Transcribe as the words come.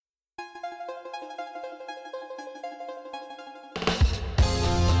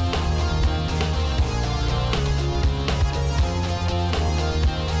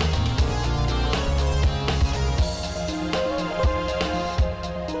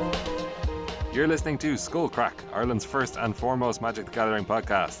You're listening to Skullcrack, Ireland's first and foremost Magic the Gathering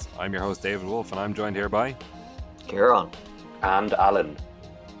podcast. I'm your host David Wolf, and I'm joined here by Kieran and Alan.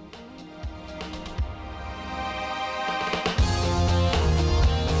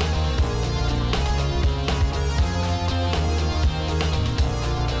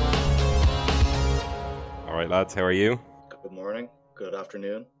 All right, lads, how are you? Good morning, good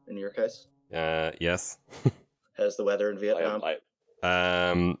afternoon in your case. Yes. How's the weather in Vietnam?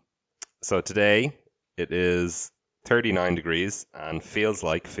 So today it is 39 degrees and feels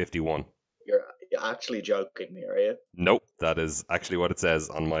like 51. You're actually joking me, are you? Nope, that is actually what it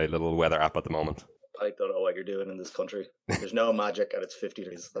says on my little weather app at the moment. I don't know what you're doing in this country. There's no magic and it's 50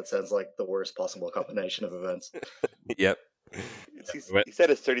 degrees. That sounds like the worst possible combination of events. Yep. He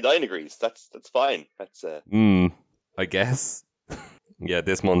said it's 39 degrees. That's fine. That's I guess. Yeah,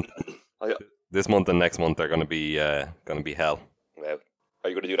 this month and next month are gonna be hell. Well, are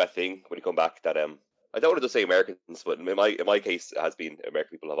you going to do that thing when you come back? That I don't want to just say Americans, but in my case, it has been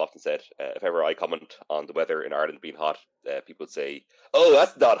American people have often said if ever I comment on the weather in Ireland being hot, people would say, "Oh,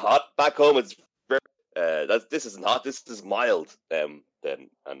 that's not hot. Back home, it's very, this isn't hot. This is mild." So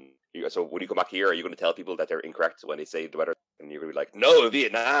when you come back here, are you going to tell people that they're incorrect when they say the weather? And you're going to be like, "No, in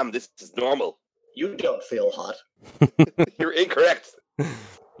Vietnam, this is normal." You don't feel hot. You're incorrect.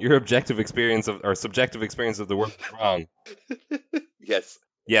 Your subjective experience of the world is wrong.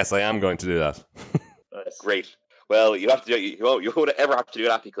 Yes, I am going to do that. Nice. Great. Well, you have to do. You won't ever have to do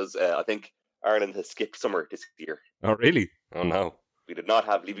that because I think Ireland has skipped summer this year. Oh, really? Oh no. We did not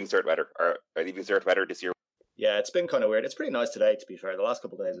have leaving cert weather or leaving cert weather this year. Yeah, it's been kind of weird. It's pretty nice today, to be fair. The last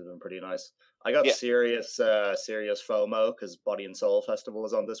couple of days have been pretty nice. I got serious FOMO because Body and Soul Festival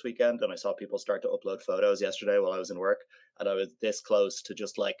is on this weekend, and I saw people start to upload photos yesterday while I was in work, and I was this close to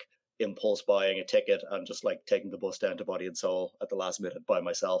just like impulse buying a ticket and just like taking the bus down to Body and Soul at the last minute by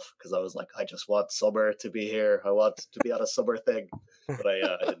myself because I was like, I just want summer to be here. I want to be at a summer thing, but I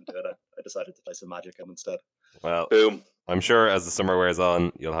didn't do it. I decided to play some Magic instead. Well, boom. I'm sure as the summer wears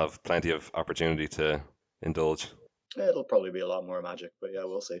on, you'll have plenty of opportunity to indulge. It'll probably be a lot more Magic, but yeah,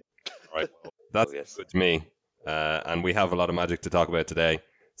 we'll see. Right, well, that's good to me. And we have a lot of Magic to talk about today.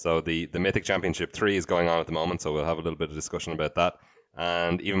 So the Mythic Championship 3 is going on at the moment, so we'll have a little bit of discussion about that.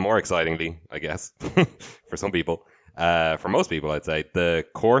 And even more excitingly, I guess, for some people, for most people, I'd say, the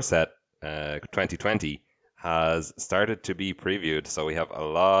core set 2020 has started to be previewed. So we have a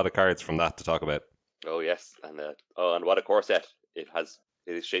lot of cards from that to talk about. Oh yes, and what a core set it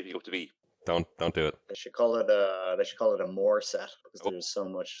is shaping up to be. Don't do it. They should call it a more set because there's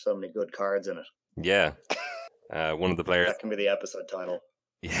so many good cards in it. Yeah. One of the players. That can be the episode title.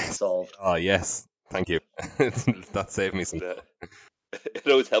 Yes. Solved. Oh yes. Thank you. That saved me some. It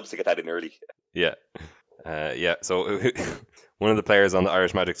always helps to get that in early. Yeah. So one of the players on the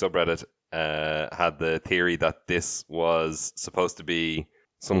Irish Magic subreddit had the theory that this was supposed to be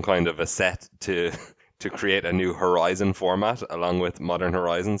some kind of a set to create a new Horizon format along with Modern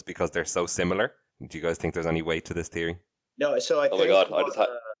Horizons because they're so similar. Do you guys think there's any weight to this theory? No, so I think. Oh my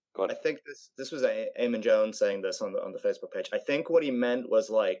God! I think this was Eamon Jones saying this on the Facebook page. I think what he meant was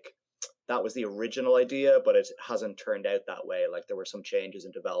like that was the original idea, but it hasn't turned out that way. Like there were some changes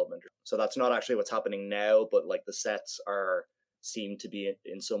in development, so that's not actually what's happening now. But like the sets seem to be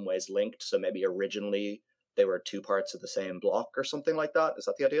in some ways linked. So maybe originally they were two parts of the same block or something like that. Is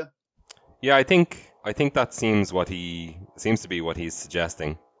that the idea? Yeah, I think that seems to be what he's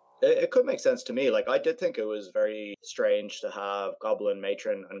suggesting. It could make sense to me. Like I did think it was very strange to have Goblin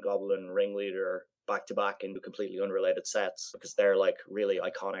Matron and Goblin Ringleader back to back in completely unrelated sets because they're like really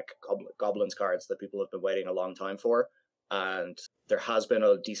iconic Goblins cards that people have been waiting a long time for. And there has been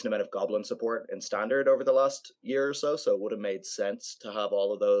a decent amount of Goblin support in Standard over the last year or so, so it would have made sense to have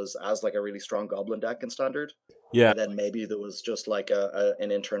all of those as like a really strong Goblin deck in Standard. Yeah. And then maybe there was just like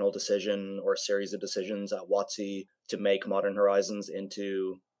an internal decision or a series of decisions at WotC to make Modern Horizons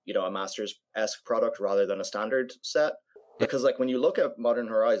into, you know, a Masters-esque product rather than a Standard set. Because like when you look at Modern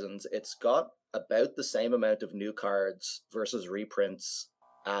Horizons, it's got about the same amount of new cards versus reprints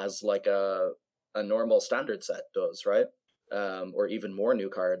as like a normal Standard set does, right? Or even more new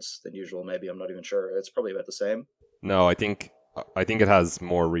cards than usual. Maybe, I'm not even sure. It's probably about the same. No, I think it has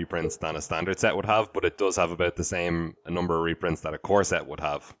more reprints than a Standard set would have, but it does have about the same number of reprints that a core set would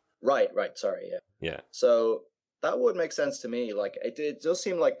have. Right. Sorry, yeah. Yeah. So that would make sense to me. Like it does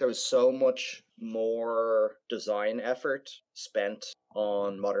seem like there was so much more design effort spent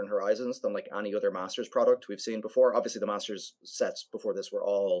on Modern Horizons than like any other Masters product we've seen before. Obviously, the Masters sets before this were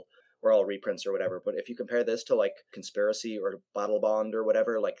all reprints or whatever. But if you compare this to like Conspiracy or Battle Bond or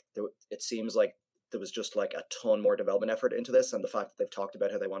whatever, like it seems like there was just like a ton more development effort into this, and the fact that they've talked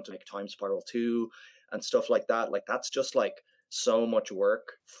about how they want to make Time Spiral 2 and stuff like that, like that's just like so much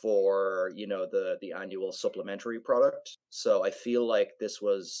work for, you know, the annual supplementary product. So I feel like this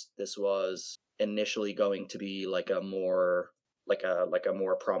was initially going to be like a more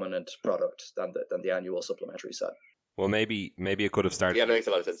prominent product than the annual supplementary set. Well, maybe it could have started. Yeah, that makes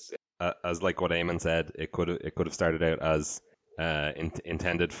a lot of sense. As like what Eamon said, it could have started out as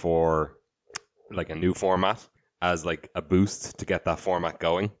intended for like a new format, as like a boost to get that format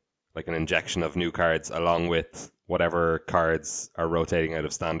going, like an injection of new cards along with whatever cards are rotating out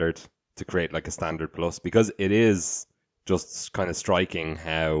of standard to create like a standard plus. Because it is just kind of striking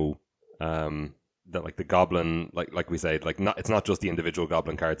how that like the goblin, like we said, like it's not just the individual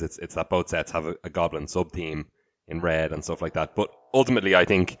goblin cards. It's that both sets have a goblin sub theme in red and stuff like that. But ultimately, I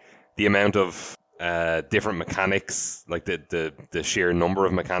think the amount of different mechanics, like the sheer number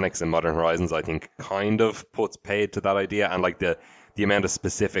of mechanics in Modern Horizons, I think kind of puts paid to that idea, and like the amount of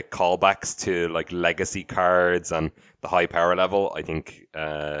specific callbacks to like legacy cards and the high power level, I think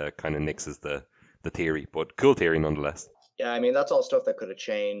kind of nixes the theory, but cool theory nonetheless. Yeah, I mean that's all stuff that could have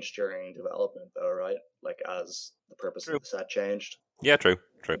changed during development, though, right? Like as the purpose of the set changed. Yeah, true.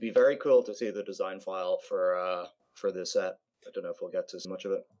 It'd be very cool to see the design file for this set. I don't know if we'll get to so much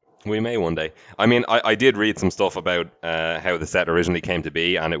of it. We may one day. I mean, I did read some stuff about how the set originally came to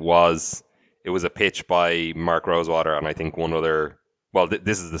be, and it was a pitch by Mark Rosewater and I think one other. Well,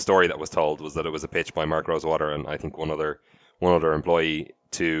 this is the story that was told, was that it was a pitch by Mark Rosewater and I think one other employee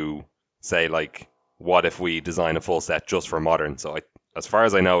to say like, what if we design a full set just for Modern? So as far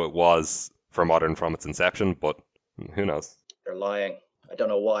as I know, it was for Modern from its inception, but who knows? They're lying. I don't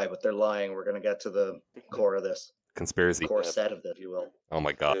know why, but they're lying. We're going to get to the core of this. Conspiracy. Core set of it, if you will. Oh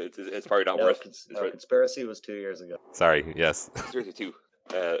my god. It's probably not worth. Conspiracy was 2 years ago. Sorry. Yes. Conspiracy 2.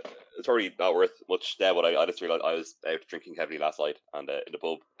 It's probably not worth much now, but I just realized I was out drinking heavily last night and in the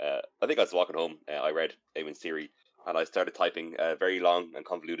pub. I think I was walking home. I read Eamon's theory and I started typing a very long and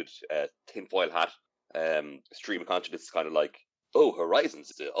convoluted tinfoil hat stream of consciousness, kind of like, oh,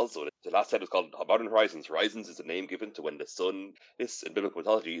 Horizons. Also, the last set was called Modern Horizons. Horizons is a name given to when the sun, this in biblical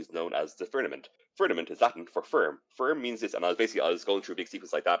mythology, is known as the firmament. Firmament is Latin for firm. Firm means this, and I was going through a big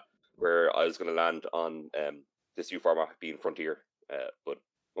sequence like that, where I was going to land on this new format being Frontier, but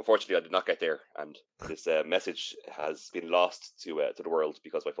unfortunately I did not get there, and this message has been lost to the world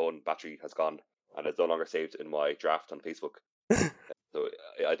because my phone battery has gone, and it's no longer saved in my draft on Facebook. So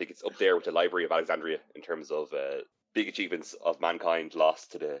I think it's up there with the Library of Alexandria in terms of big achievements of mankind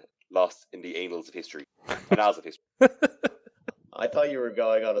lost in the annals of history. Annals of history. I thought you were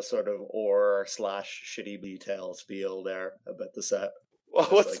going on a sort of /shitty details feel there about the set. Well,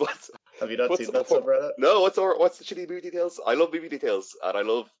 have you not seen that subreddit? No, what's the shitty movie details? I love movie details and I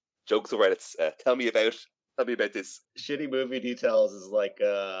love jokes subreddits. Tell me about this. Shitty movie details is like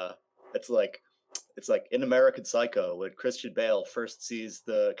it's like in American Psycho when Christian Bale first sees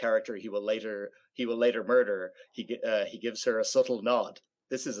the character he will later murder. He gives her a subtle nod.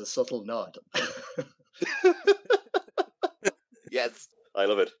 This is a subtle nod. Yes, I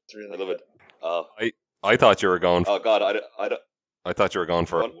love it. Really I love good. it. I thought you were going. Oh God, I don't. I thought you were going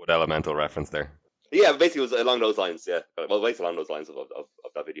for a Wood Elemental reference there. Yeah, basically it was along those lines. Yeah, well, basically along those lines of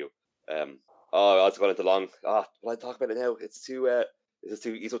that video. I was going into long. Will I talk about it now? It's too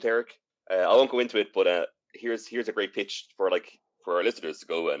esoteric. I won't go into it, but here's a great pitch for our listeners to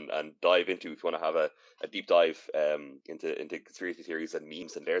go and dive into if you want to have a deep dive into conspiracy theories and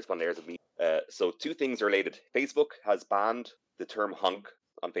memes and layers upon layers of memes. So two things are related. Facebook has banned the term honk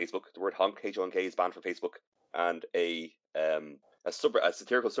on Facebook. The word honk, H-O-N-K, is banned from Facebook, and a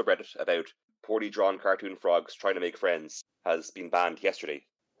satirical subreddit about poorly drawn cartoon frogs trying to make friends has been banned yesterday.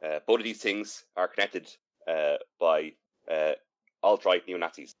 Both of these things are connected by alt-right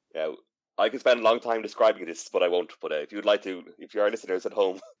neo-Nazis. Now, I could spend a long time describing this, but I won't. But if you would like to, if you are listeners at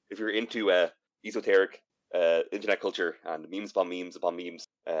home, if you're into esoteric internet culture and memes upon memes upon memes,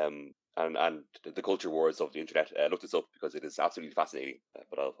 and the culture wars of the internet, look this up because it is absolutely fascinating.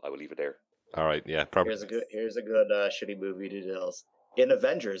 But I will leave it there. All right, yeah, probably. Here's a good shitty movie details. In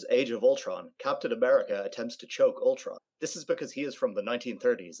Avengers: Age of Ultron, Captain America attempts to choke Ultron. This is because he is from the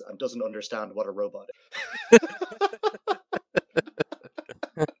 1930s and doesn't understand what a robot is.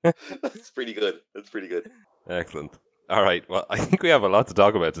 That's pretty good. Excellent. All right. Well, I think we have a lot to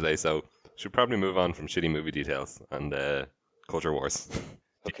talk about today, so should probably move on from shitty movie details and culture wars.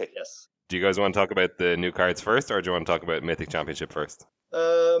 Okay. Yes. Do you guys want to talk about the new cards first, or do you want to talk about Mythic Championship first?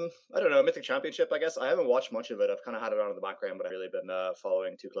 I don't know. Mythic Championship, I guess. I haven't watched much of it. I've kind of had it on in the background, but I've really been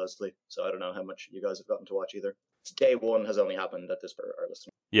following too closely. So I don't know how much you guys have gotten to watch either. Day one has only happened at this for our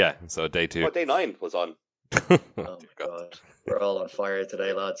listeners. Yeah, so day 2. Oh, day 9 was on. Oh my god. We're all on fire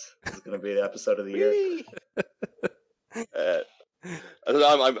today, lads. This is going to be the episode of the year.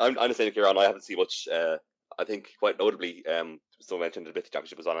 I'm the same, Kieran. I haven't seen much. I think quite notably, someone mentioned the Mythic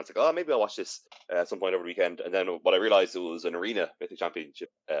Championship was on. I was like, oh, maybe I'll watch this at some point over the weekend. And then what I realized, it was an arena Mythic Championship.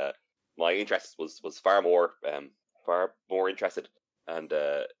 My interest was far more interested, and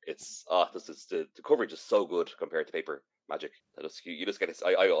the coverage is so good compared to paper Magic. You just get to.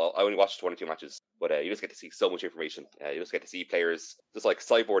 I only watched 1 or 2 matches, but you just get to see so much information. You just get to see players just like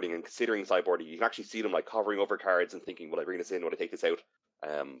sideboarding and considering sideboarding. You can actually see them like hovering over cards and thinking, "Will I bring this in? Will I take this out?"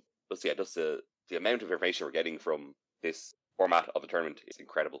 Just the amount of information we're getting from this format of a tournament is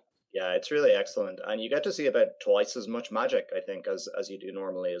incredible. Yeah, it's really excellent, and you get to see about twice as much Magic, I think, as you do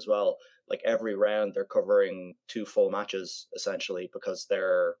normally as well. Like every round, they're covering 2 full matches essentially because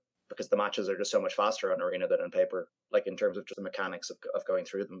the matches are just so much faster on Arena than on paper, like in terms of just the mechanics of going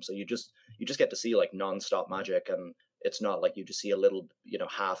through them. So you just get to see like non-stop Magic, and it's not like you just see a little,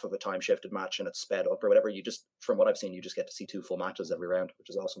 half of a time shifted match and it's sped up or whatever. You just, from what I've seen, you just get to see 2 full matches every round, which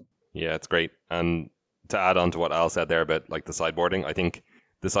is awesome. Yeah, it's great. And to add on to what Al said there about like the sideboarding, I think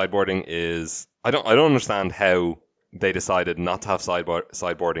the sideboarding is, I don't understand how they decided not to have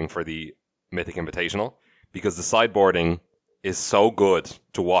sideboarding for the Mythic Invitational, because the sideboarding is so good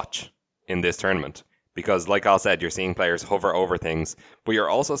to watch in this tournament. Because like Al said, you're seeing players hover over things, but you're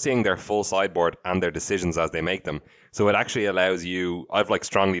also seeing their full sideboard and their decisions as they make them. So it actually allows you, I've like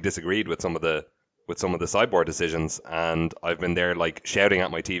strongly disagreed with some of the sideboard decisions, and I've been there like shouting at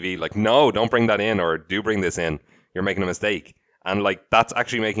my TV like, no, don't bring that in, or do bring this in, you're making a mistake. And like that's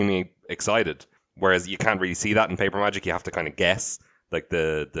actually making me excited, whereas you can't really see that in paper Magic. You have to kind of guess, like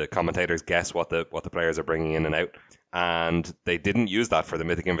the commentators guess what the players are bringing in and out, and they didn't use that for the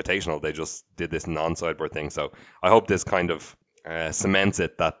Mythic Invitational. They just did this non-sideboard thing. So I hope this kind of cements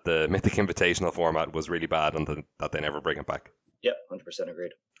it that the Mythic Invitational format was really bad and that they never bring it back. Yep, 100%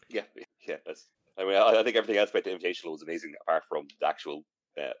 agreed. Yeah, that's. I mean, I think everything else about the Invitational was amazing, apart from the actual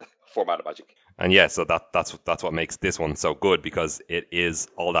format of Magic. And yeah, so that's what makes this one so good, because it is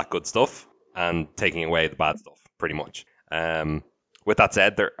all that good stuff and taking away the bad stuff, pretty much. With that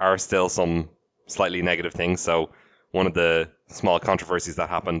said, there are still some slightly negative things. So one of the small controversies that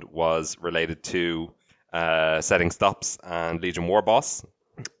happened was related to setting stops and Legion War Boss.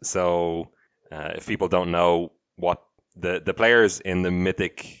 So if people don't know, what the players in the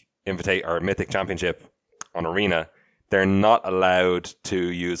Mythic Mythic Championship on Arena, they're not allowed to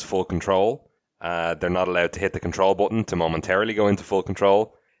use full control. They're not allowed to hit the control button to momentarily go into full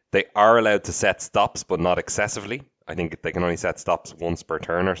control. They are allowed to set stops, but not excessively. I think they can only set stops once per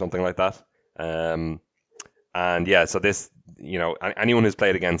turn or something like that. And yeah, so this, anyone who's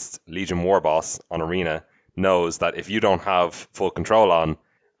played against Legion War Boss on Arena knows that if you don't have full control on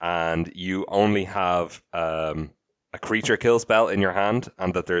and you only have a creature kill spell in your hand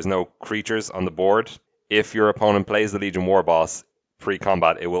and that there's no creatures on the board, if your opponent plays the Legion War Boss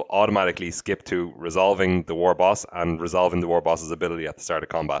pre-combat, it will automatically skip to resolving the War Boss and resolving the War Boss's ability at the start of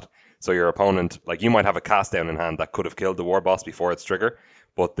combat. So your opponent, like you might have a cast down in hand that could have killed the War Boss before its trigger,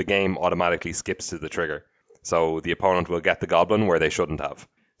 but the game automatically skips to the trigger. So the opponent will get the Goblin where they shouldn't have.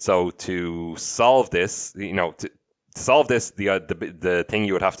 So to solve this, the thing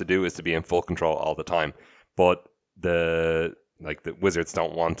you would have to do is to be in full control all the time. But the Wizards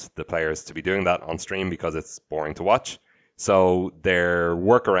don't want the players to be doing that on stream because it's boring to watch. So their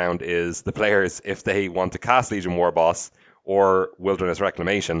workaround is the players, if they want to cast Legion War Boss or Wilderness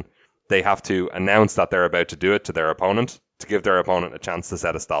Reclamation, they have to announce that they're about to do it to their opponent to give their opponent a chance to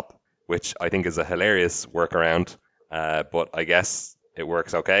set a stop, which I think is a hilarious workaround, but I guess it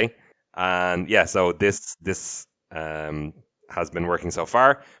works okay. And yeah, so this has been working so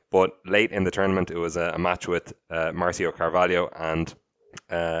far, but late in the tournament, it was a match with Marcio Carvalho and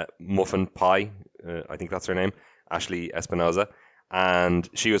Muffin Pie, I think that's her name, Ashley Espinoza, and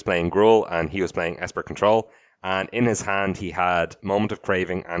she was playing Gruul and he was playing Esper Control, and in his hand he had Moment of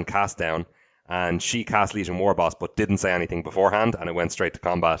Craving and Cast Down, and she cast Legion War Boss but didn't say anything beforehand, and it went straight to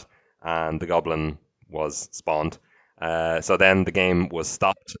combat, and the Goblin was spawned. So then the game was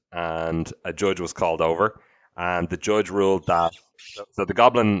stopped and a judge was called over, and the judge ruled that so the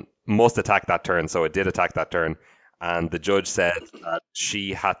Goblin must attack that turn, so it did attack that turn, and the judge said that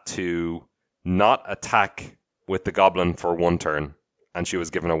she had to not attack with the Goblin for 1 turn, and she was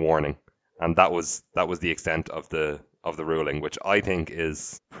given a warning, and that was the extent of the ruling, which I think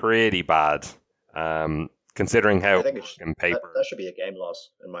is pretty bad, considering how I think in paper that should be a game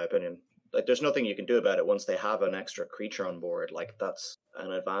loss, in my opinion. Like, there's nothing you can do about it once they have an extra creature on board. Like, that's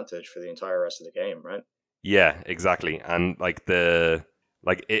an advantage for the entire rest of the game, right? Yeah, exactly. And like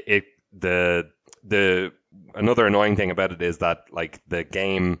like the another annoying thing about it is that like the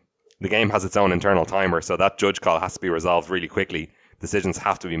game has its own internal timer, so that judge call has to be resolved really quickly. Decisions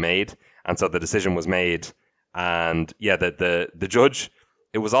have to be made, and so the decision was made, and yeah, the judge.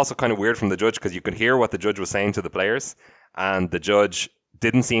 It was also kind of weird from the judge because you could hear what the judge was saying to the players, and the judge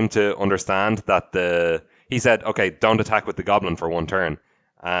didn't seem to understand that he said, okay, don't attack with the goblin for one turn,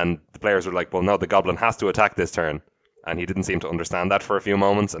 and the players were like, well, no, the goblin has to attack this turn, and he didn't seem to understand that for a few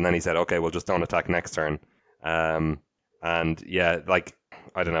moments, and then he said, okay, well, just don't attack next turn. And yeah, like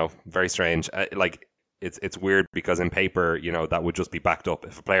I don't know, very strange. Like it's weird because in paper, that would just be backed up.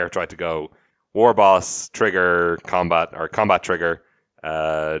 If a player tried to go war boss trigger combat or combat trigger,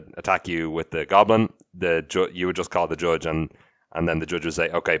 attack you with the goblin, you would just call the judge, and then the judge would say,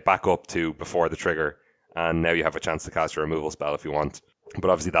 okay, back up to before the trigger, and now you have a chance to cast your removal spell if you want.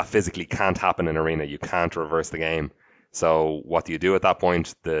 But obviously that physically can't happen in Arena. You can't reverse the game. So what do you do at that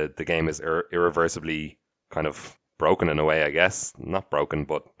point? The game is irreversibly kind of broken in a way, I guess. Not broken,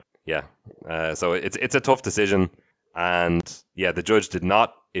 but yeah. So it's a tough decision, and yeah, the judge did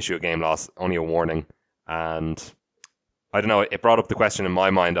not issue a game loss, only a warning. And I don't know. It brought up the question in my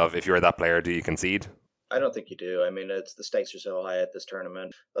mind of if you're that player, do you concede? I don't think you do. I mean, it's the stakes are so high at this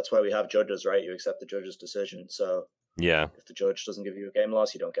tournament. That's why we have judges, right? You accept the judge's decision. So yeah, if the judge doesn't give you a game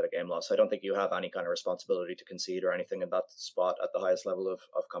loss, you don't get a game loss. I don't think you have any kind of responsibility to concede or anything in that spot at the highest level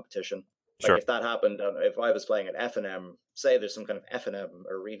of competition. Like sure. If that happened, if I was playing an FNM, say there's some kind of FNM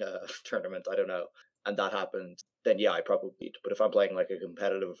arena tournament, I don't know, and that happened, then yeah, I probably. But if I'm playing like a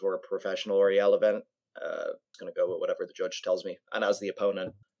competitive or a professional or EL event, it's going to go with whatever the judge tells me. And as the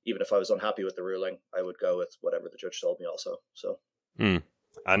opponent, even if I was unhappy with the ruling, I would go with whatever the judge told me also. So.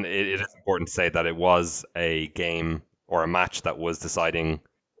 And it is important to say that it was a game or a match that was deciding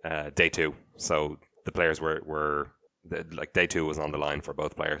day two. So the players were like day two was on the line for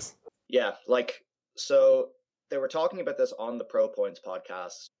both players. Yeah, so they were talking about this on the Pro Points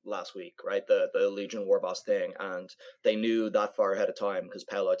podcast last week, right? The Legion Warboss thing, and they knew that far ahead of time because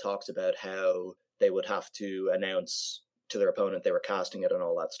Paolo talks about how they would have to announce to their opponent they were casting it and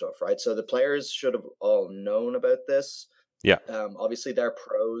all that stuff, right? So the players should have all known about this. Yeah. Obviously, they're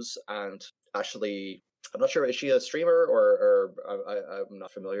pros, and Ashley, I'm not sure, is she a streamer or I'm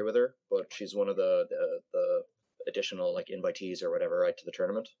not familiar with her, but she's one of the additional like invitees or whatever, right, to the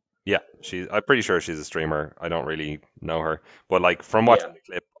tournament. Yeah, I'm pretty sure she's a streamer. I don't really know her, but like from watching the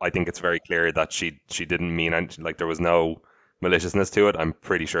clip, I think it's very clear that she didn't mean anything. Like there was no maliciousness to it. I'm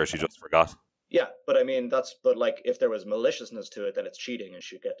pretty sure she just forgot. Yeah, but I mean but like if there was maliciousness to it, then it's cheating and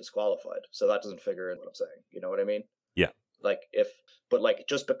she'd get disqualified. So that doesn't figure in what I'm saying. You know what I mean? Yeah.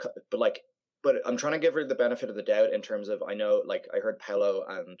 But I'm trying to give her the benefit of the doubt in terms of, I know, like I heard Paolo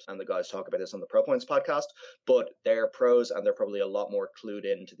and the guys talk about this on the Pro Points podcast, but they're pros and they're probably a lot more clued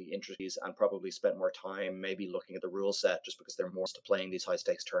into the intricacies and probably spent more time maybe looking at the rule set just because they're more used to playing these high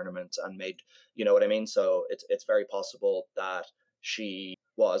stakes tournaments and you know what I mean? So it's very possible that she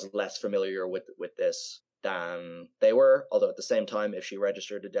was less familiar with this than they were. Although at the same time, if she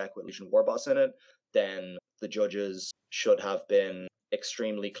registered a deck with Legion Warboss in it, then the judges should have been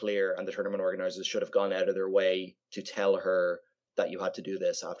extremely clear and the tournament organizers should have gone out of their way to tell her that you had to do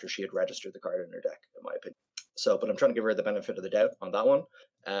this after she had registered the card in her deck, in my opinion. So, but I'm trying to give her the benefit of the doubt on that one.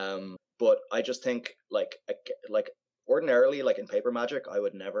 But I just think like ordinarily, like in Paper Magic, I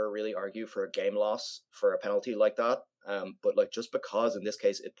would never really argue for a game loss for a penalty like that. But like just because in this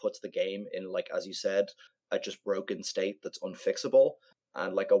case it puts the game in, like as you said, a just broken state that's unfixable,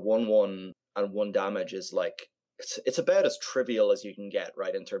 and like a 1/1 and 1 damage is like it's about as trivial as you can get,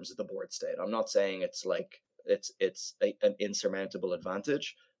 right, in terms of the board state. I'm not saying it's like it's an insurmountable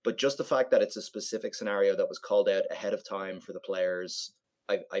advantage, but just the fact that it's a specific scenario that was called out ahead of time for the players,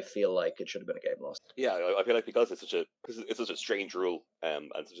 I feel like it should have been a game loss. Yeah, I feel like because it's such a strange rule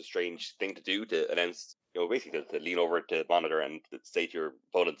and such a strange thing to do, to announce, basically to lean over to monitor and say to your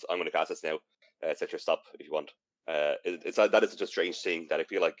opponents, I'm going to cast this now, set your stop if you want. That is such a strange thing that I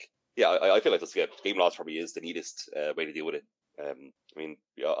feel like, I feel like this game loss probably is the neatest way to deal with it. I mean,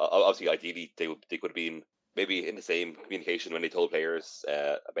 obviously, ideally, they could have been maybe in the same communication when they told players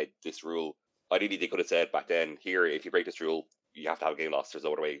about this rule. Ideally, they could have said back then, here, if you break this rule, you have to have a game loss. There's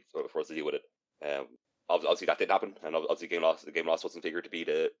no other way for us to deal with it. Obviously, that didn't happen, and obviously, the game loss wasn't figured to be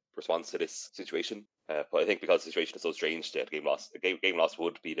the response to this situation. But I think because the situation is so strange, that game loss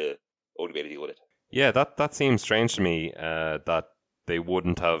would be the only way to deal with it. Yeah, that seems strange to me. That they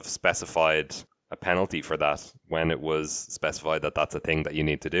wouldn't have specified a penalty for that when it was specified that that's a thing that you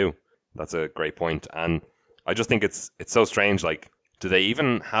need to do. That's a great point, and I just think it's so strange. Like, do they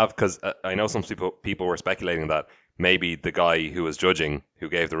even have? Because I know some people were speculating that maybe the guy who was judging, who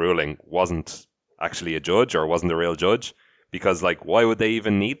gave the ruling, wasn't actually a judge or wasn't a real judge. Because, like, why would they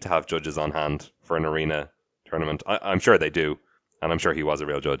even need to have judges on hand for an arena tournament? I'm sure they do, and I'm sure he was a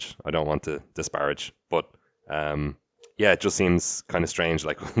real judge. I don't want to disparage, but yeah, it just seems kind of strange.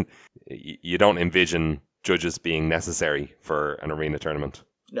 Like, you don't envision judges being necessary for an arena tournament.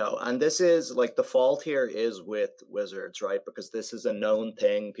 No, and this is like the fault here is with Wizards, right? Because this is a known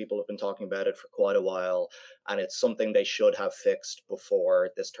thing. People have been talking about it for quite a while, and it's something they should have fixed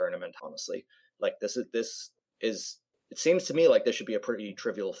before this tournament, honestly. Like this is it seems to me like this should be a pretty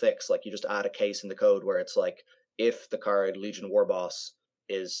trivial fix. Like you just add a case in the code where it's like if the card Legion Warboss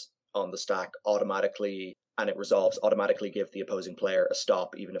is on the stack automatically and it resolves, automatically give the opposing player a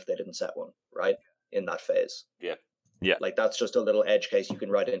stop even if they didn't set one, right? In that phase. Yeah. Yeah. Like that's just a little edge case you can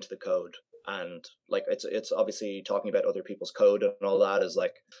write into the code. And like it's obviously talking about other people's code and all that is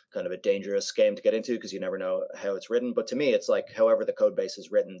like kind of a dangerous game to get into because you never know how it's written. But to me, it's like however the code base is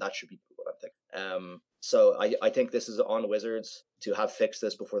written, that should be what I'm thinking. So I think this is on Wizards to have fixed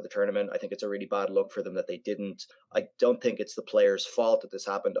this before the tournament. I think it's a really bad look for them that they didn't. I don't think it's the players' fault that this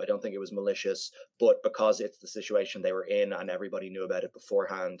happened. I don't think it was malicious, but because it's the situation they were in and everybody knew about it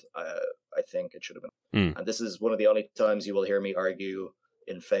beforehand, I think it should have been. And this is one of the only times you will hear me argue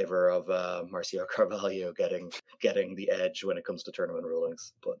in favor of Marcio Carvalho getting the edge when it comes to tournament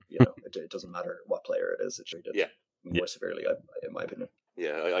rulings. But you know, it doesn't matter what player it is; it treated more severely, in my opinion.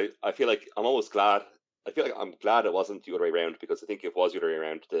 Yeah, I feel like I'm almost glad. I feel like I'm glad it wasn't the other way around because I think if it was the other way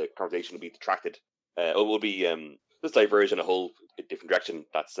around, the conversation would be detracted. It will be just diverge in a whole different direction.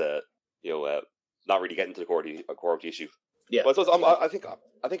 That's not really getting to the core of the issue. Yeah, but I think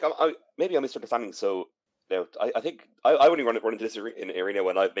maybe I'm misunderstanding. So I think I only run into this in Arena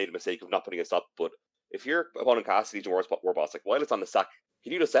when I've made a mistake of not putting a stop. But if your opponent casts Legion Warboss, like while it's on the stack,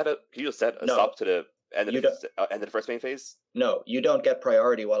 can you just set it? Can you just set a stop to the end of the first main phase? No, you don't get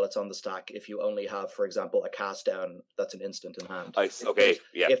priority while it's on the stack if you only have, for example, a cast down that's an instant in hand.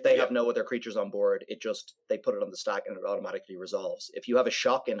 If they have no other creatures on board, they put it on the stack and it automatically resolves. If you have a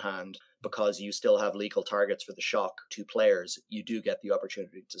shock in hand because you still have legal targets for the shock to players, you do get the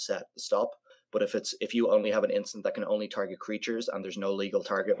opportunity to set the stop. But if you only have an instant that can only target creatures and there's no legal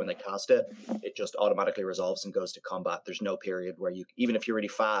target when they cast it, it just automatically resolves and goes to combat. There's no period where even if you're really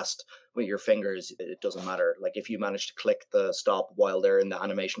fast with your fingers, it doesn't matter. Like if you manage to click the stop while they're in the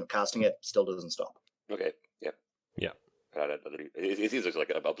animation of casting it, still doesn't stop. Okay. Yeah. Yeah. It seems like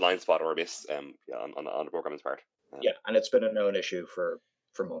a blind spot or a miss on the programming's part. Yeah, and it's been a known issue for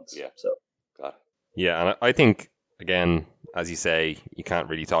months. Yeah. So. God. Yeah, and I think, again, as you say, you can't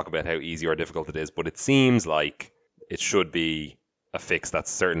really talk about how easy or difficult it is, but it seems like it should be a fix that's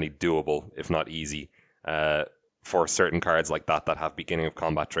certainly doable, if not easy, for certain cards like that have beginning of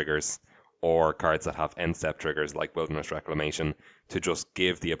combat triggers, or cards that have end step triggers like Wilderness Reclamation, to just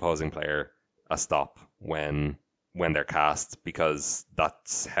give the opposing player a stop when they're cast, because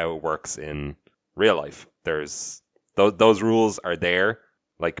that's how it works in real life. There's those rules are there,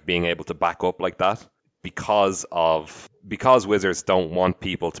 like being able to back up like that, because Wizards don't want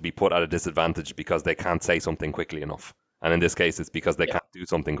people to be put at a disadvantage because they can't say something quickly enough. And in this case, it's because they can't do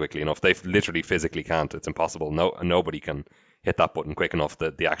something quickly enough. They literally physically can't. It's impossible. Nobody can hit that button quick enough.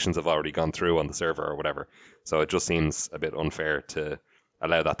 The actions have already gone through on the server or whatever. So it just seems a bit unfair to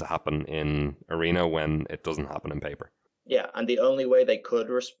allow that to happen in Arena when it doesn't happen in paper. Yeah, and the only way they could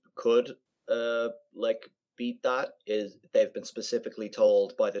beat that is they've been specifically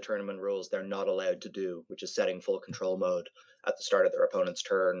told by the tournament rules they're not allowed to do, which is setting full control mode at the start of their opponent's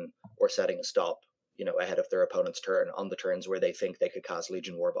turn or setting a stop, ahead of their opponent's turn on the turns where they think they could cast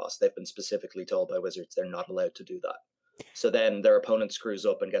Legion Warboss. They've been specifically told by Wizards they're not allowed to do that. So then their opponent screws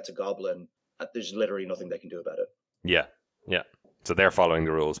up and gets a goblin. There's literally nothing they can do about it. Yeah. So they're following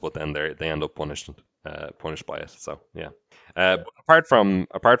the rules, but then they end up punished by it. So yeah. But apart from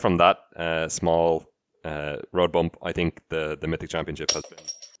that small road bump, I think the Mythic Championship has been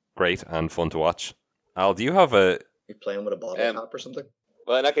great and fun to watch. Al, do you have You're playing with a bottle cap or something?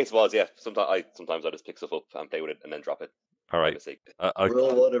 Well, in that case, it was, yeah. Sometimes I just pick stuff up and play with it and then drop it. All right.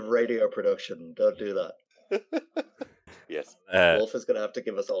 Rule 1 of radio production: don't do that. Yes. Wolf is going to have to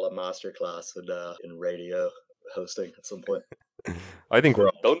give us all a masterclass in radio hosting at some point. I think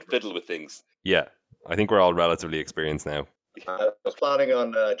don't fiddle with things. Yeah, I think we're all relatively experienced now. I was planning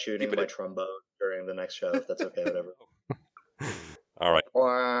on tuning my trombone during the next show, if that's okay, whatever. All right.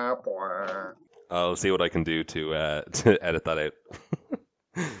 I'll see what I can do to edit that out.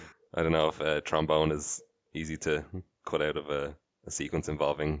 I don't know if trombone is easy to cut out of a sequence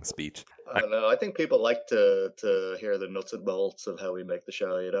involving speech. I don't know. I think people like to hear the nuts and bolts of how we make the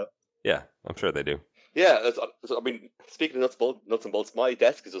show, Yeah, I'm sure they do. Yeah, I mean, speaking of nuts and bolts, my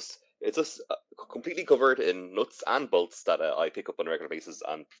desk is just completely covered in nuts and bolts that I pick up on a regular basis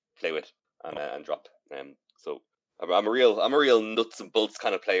and play with and drop. So I'm a real nuts and bolts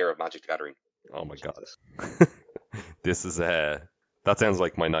kind of player of Magic the Gathering. Oh my god, this is that sounds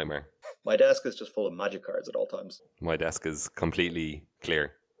like my nightmare. My desk is just full of Magic cards at all times. My desk is completely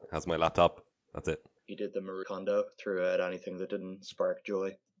clear. Has my laptop. That's it. You did the Marie Kondo, threw out anything that didn't spark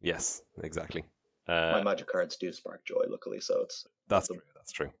joy. Yes, exactly. My Magic cards do spark joy, luckily, so it's... That's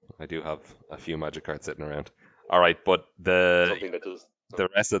true. I do have a few Magic cards sitting around. All right, but the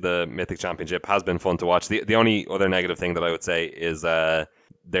rest of the Mythic Championship has been fun to watch. The only other negative thing that I would say is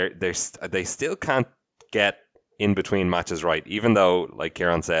they still can't get in between matches right, even though, like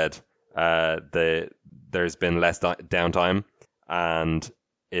Kieran said, there's been less downtime, and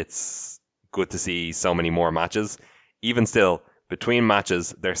it's good to see so many more matches. Even still, between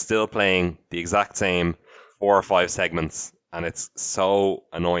matches, they're still playing the exact same 4 or 5 segments, and it's so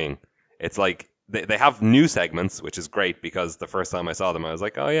annoying. It's like they have new segments, which is great, because the first time I saw them, I was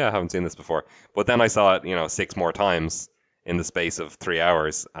like, oh yeah, I haven't seen this before. But then I saw it, 6 more times in the space of 3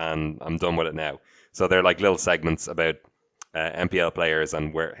 hours, and I'm done with it now. So they're like little segments about MPL players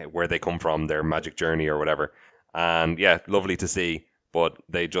and where they come from, their Magic journey or whatever. And yeah, lovely to see, but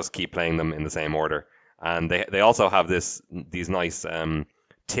they just keep playing them in the same order. And they also have these nice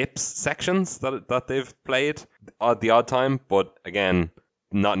tips sections that they've played the odd time, but again,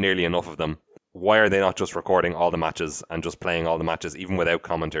 not nearly enough of them. Why are they not just recording all the matches and just playing all the matches, even without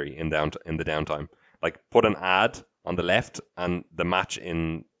commentary in the downtime? Like, put an ad on the left and the match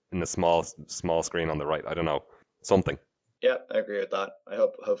in the small screen on the right. I don't know, something. Yeah, I agree with that.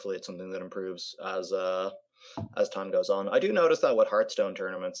 Hopefully it's something that improves as time goes on. I do notice that with Hearthstone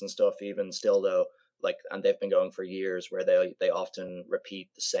tournaments and stuff, even still though, and they've been going for years, where they often repeat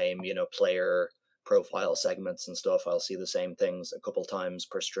the same, player profile segments and stuff. I'll see the same things a couple times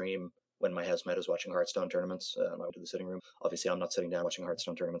per stream when my housemate is watching Hearthstone tournaments. I go to the sitting room. Obviously, I'm not sitting down watching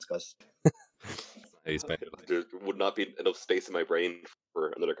Hearthstone tournaments, guys. There would not be enough space in my brain for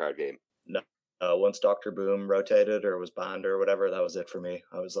another card game. No. Once Dr. Boom rotated or was banned or whatever, that was it for me.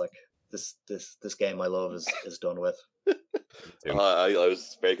 I was like, this game I love is done with. I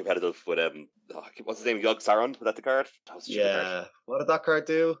was very competitive with what's his name? Yogg Saron. Was that the card? Yeah. What did that card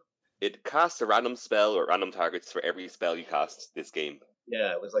do? It casts a random spell or random targets for every spell you cast this game.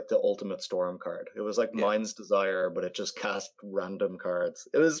 Yeah, it was like the ultimate storm card. It was like Mind's Desire, but it just cast random cards.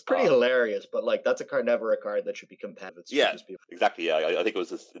 It was pretty hilarious, but that's never a card that should be competitive. Exactly. Yeah, I think it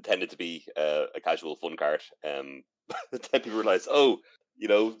was intended to be a casual fun card. Then people realize, 70%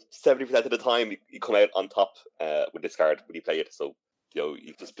 of the time you come out on top with this card when you play it. So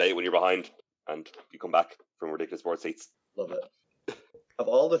you just play it when you're behind, and you come back from ridiculous board seats. Love it. Of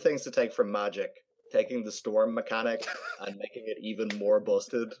all the things to take from Magic, taking the storm mechanic and making it even more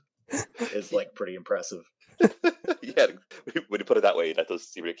busted is pretty impressive. Yeah, when you put it that way, that does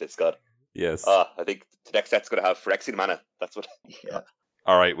seem ridiculous, God. Yes. I think the next set's going to have Phyrexian mana. That's what. Yeah.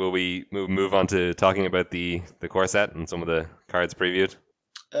 All right, will we move on to talking about the core set and some of the cards previewed?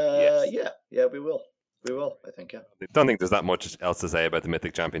 Yes. Yeah, we will. I think, yeah. I don't think there's that much else to say about the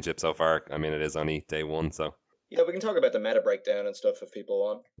Mythic Championship so far. I mean, it is only day 1, so. Yeah, we can talk about the meta breakdown and stuff if people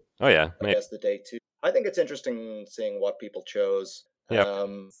want. Oh, yeah. I guess the day 2. I think it's interesting seeing what people chose. Yeah,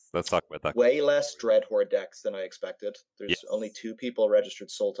 let's talk about that. Way less Dreadhorde decks than I expected. There's only 2 people registered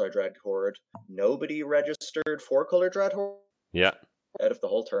Sultai Dreadhorde. Nobody registered 4-color Dreadhorde. Yeah. Out of the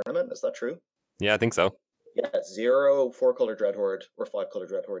whole tournament. Is that true? Yeah, I think so. Yeah, 0 4-color Dreadhorde or 5-color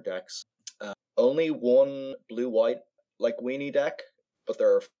Dreadhorde decks. Only 1 blue-white weenie deck, but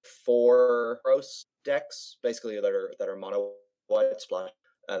there are 4 gross decks basically that are mono white splash.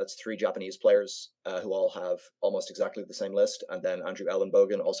 That's 3 Japanese players who all have almost exactly the same list, and then Andrew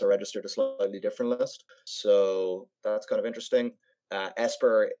Ellenbogen also registered a slightly different list. So that's kind of interesting.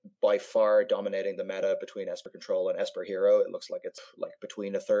 Esper by far dominating the meta between Esper Control and Esper Hero. It looks like it's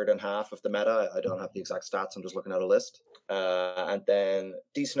between a third and half of the meta. I don't have the exact stats. I'm just looking at a list. And then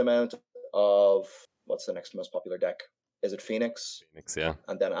decent amount of what's the next most popular deck? Is it Phoenix? Phoenix, yeah.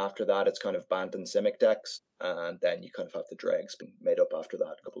 And then after that, it's kind of Bant and Simic decks. And then you kind of have the Dregs being made up after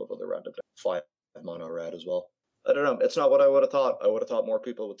that. A couple of other random decks. 5 mono red as well. I don't know. It's not what I would have thought. I would have thought more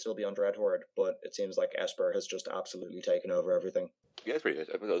people would still be on Dreadhorde, but it seems like Esper has just absolutely taken over everything. Yeah, it's pretty good.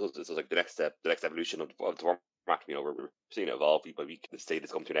 It's like the next evolution of the format. We're seeing it evolve week by week. The state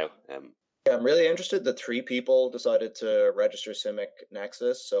it's come to now. Yeah, I'm really interested that 3 people decided to register Simic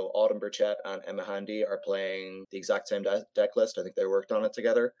Nexus. So Autumn Burchett and Emma Handy are playing the exact same deck list. I think they worked on it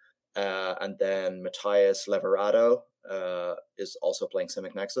together. And then Matthias Leverado is also playing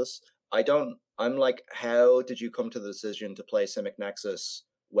Simic Nexus. I'm like, how did you come to the decision to play Simic Nexus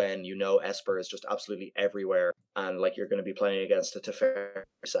when you know Esper is just absolutely everywhere and like you're going to be playing against a Teferi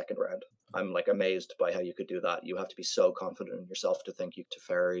second round? I'm like amazed by how you could do that. You have to be so confident in yourself to think you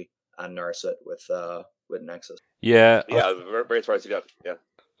Teferi and nurse it with Nexus. Yeah, I'm very, very surprised you got. Yeah,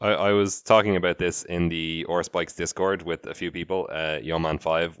 I was talking about this in the Or Spikes Discord with a few people.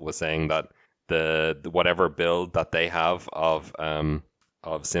 Yoman5 was saying that the whatever build that they have of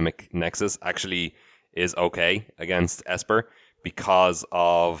Simic Nexus actually is okay against Esper because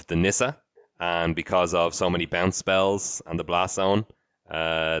of the Nissa and because of so many bounce spells and the Blast Zone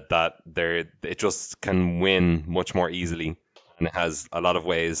that it just can win much more easily, and it has a lot of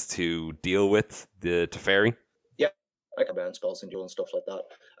ways to deal with the Teferi. Yeah, I can bounce spells and duel and stuff like that.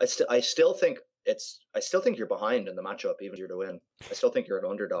 I still think you're behind in the matchup, even if you're to win. I still think you're an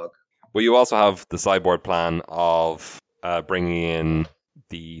underdog. Well, you also have the sideboard plan of bringing in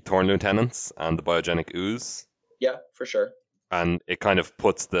the Thorn Lieutenants and the Biogenic Ooze. Yeah, for sure. And it kind of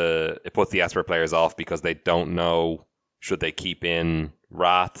puts the Esper players off because they don't know should they keep in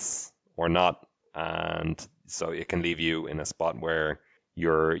Wraths or not, and so it can leave you in a spot where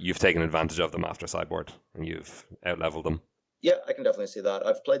you've taken advantage of them after sideboard and you've outleveled them. Yeah, I can definitely see that.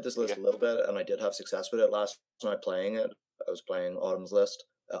 I've played this list a little bit, and I did have success with it last night playing it. I was playing Autumn's list,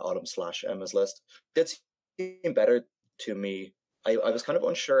 Autumn/Emma's list. It seemed better to me. I was kind of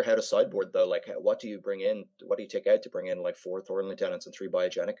unsure how to sideboard though. Like, what do you bring in? What do you take out to bring in like 4 Thorn Lieutenants and 3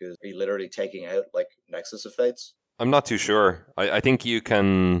 Biogenic Ooze? Are you literally taking out like Nexus of Fates? I'm not too sure. I think you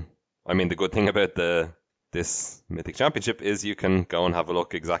can. I mean, the good thing about this Mythic Championship is you can go and have a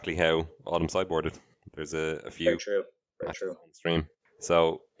look exactly how Autumn sideboarded. There's a few. Very true. Very true. On stream.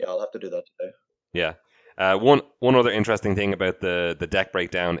 So yeah, I'll have to do that today. Yeah. One other interesting thing about the deck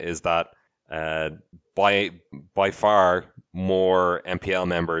breakdown is that by far more MPL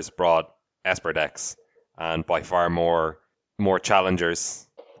members brought Esper decks, and by far more challengers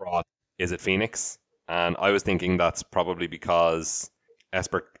brought Izzet Phoenix. And I was thinking that's probably because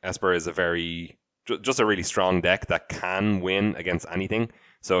Esper is just a really strong deck that can win against anything.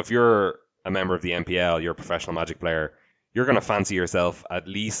 So if you're a member of the MPL, you're a professional Magic player, you're going to fancy yourself at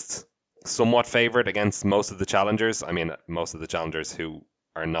least somewhat favored against most of the challengers. I mean, most of the challengers who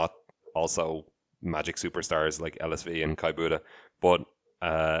are not also Magic superstars like LSV and Kai Buddha. But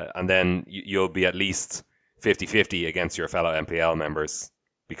and then you'll be at least 50-50 against your fellow MPL members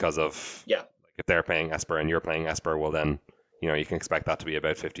because of like, if they're playing Esper and you're playing Esper, well then you can expect that to be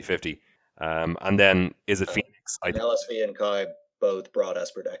about 50-50. And then Izzet Phoenix? LSV and Kai both brought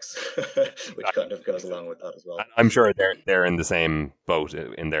Esper decks, which kind of goes along with that as well. I'm sure they're in the same boat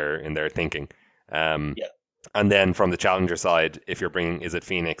in their thinking. And then from the challenger side, if you're bringing Izzet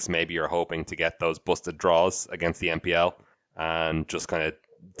Phoenix, maybe you're hoping to get those busted draws against the MPL and just kind of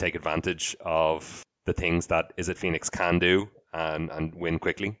take advantage of the things that Izzet Phoenix can do and win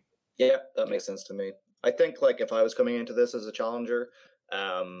quickly. Yeah, that makes sense to me. I think like if I was coming into this as a challenger,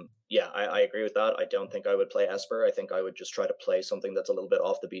 I agree with that. I don't think I would play Esper. I think I would just try to play something that's a little bit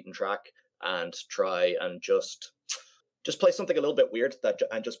off the beaten track and try and just play something a little bit weird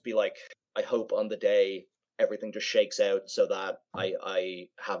and just be like, I hope on the day everything just shakes out so that I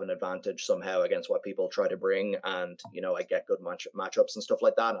have an advantage somehow against what people try to bring, and I get good matchups and stuff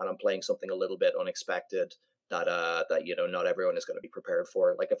like that, and I'm playing something a little bit unexpected that not everyone is going to be prepared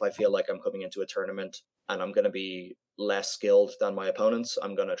for. Like if I feel like I'm coming into a tournament and I'm going to be less skilled than my opponents,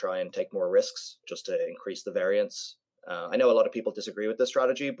 I'm going to try and take more risks just to increase the variance. I know a lot of people disagree with this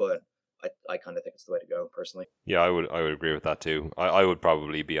strategy, but I kind of think it's the way to go personally. Yeah, I would agree with that too. I would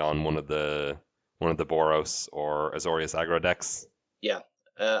probably be on one of the Boros or Azorius aggro decks. Yeah.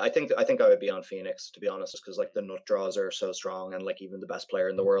 I think I would be on Phoenix, to be honest, because like the nut draws are so strong, and like even the best player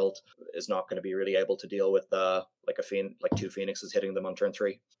in the world is not going to be really able to deal with like two Phoenixes hitting them on turn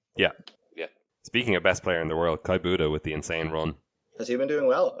 3. Yeah. Speaking of best player in the world, Kai Buddha with the insane run. Has he been doing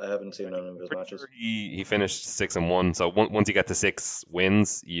well? I haven't seen none of his matches. Sure he finished 6-1. So once you get to 6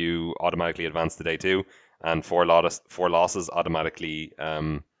 wins, you automatically advance to day 2, and 4 losses automatically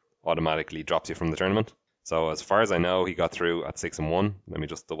drops you from the tournament. So as far as I know, he got through at 6-1. Let me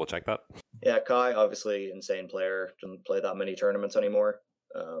just double check that. Yeah, Kai, obviously insane player. Doesn't play that many tournaments anymore.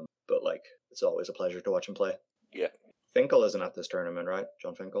 But like, it's always a pleasure to watch him play. Yeah. Finkel isn't at this tournament, right?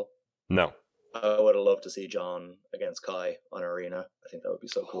 John Finkel? No. I would have loved to see John against Kai on Arena. I think that would be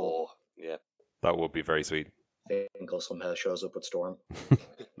so cool. Oh, yeah. That would be very sweet. Finkel somehow shows up with Storm.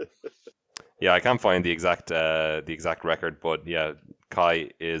 Yeah, I can't find the exact record, but yeah, Kai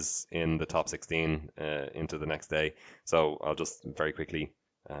is in the top 16 into the next day. So I'll just very quickly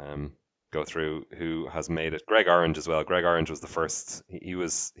go through who has made it. Greg Orange as well. Greg Orange was the first. He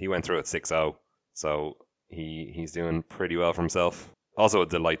went through at 6-0, so he's doing pretty well for himself. Also a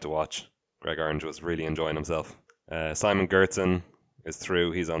delight to watch. Greg Orange was really enjoying himself. Simon Gertzen is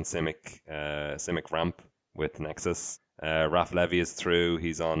through. He's on Simic Ramp with Nexus. Raf Levy is through.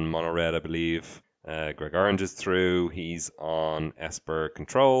 He's on Mono Red, I believe. Greg Orange is through. He's on Esper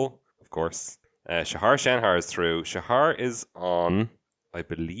Control, of course. Shahar Shenhar is through. Shahar is on, I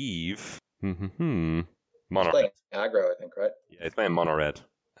believe, Mono Red. Aggro, I think, right? Yeah, he's playing Mono Red.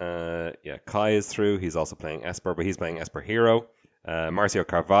 Kai is through. He's also playing Esper, but he's playing Esper Hero. Marcio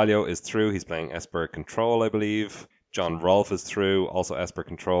Carvalho is through. He's playing Esper Control, I believe. John Rolfe is through, also Esper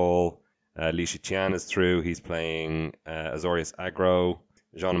Control. Li Shiqian is through. He's playing Azorius Aggro.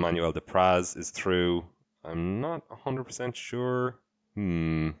 Jean-Emmanuel Depraz is through. I'm not 100% sure.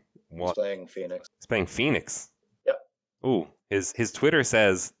 He's playing Phoenix. He's playing Phoenix? Yeah. Ooh, his Twitter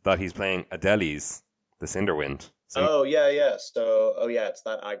says that he's playing Adelis, the Cinderwind. So, it's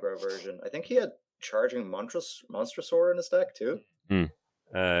that aggro version. I think he had Charging Monstrosaur in his deck too.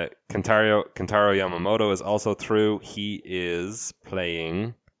 Kentaro Yamamoto is also through. He is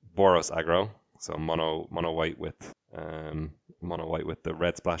playing Boros Aggro, so mono white with the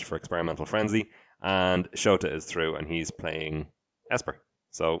red splash for Experimental Frenzy, and Shota is through, and he's playing Esper.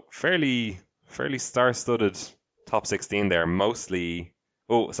 So fairly star-studded top 16 there. Mostly,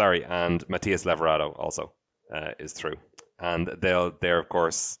 and Matias Leverado also is through, and they're of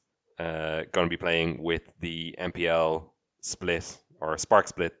course going to be playing with the MPL split or Spark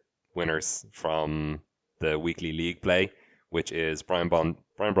Split winners from the weekly league play, which is Brian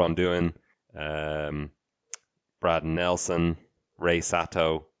Bronduin, Brad Nelson, Ray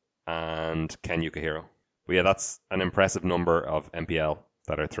Sato, and Ken Yukihiro. But yeah, that's an impressive number of MPL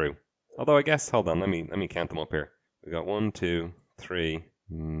that are through. Although I guess, hold on, let me count them up here. We got 1, 2, 3,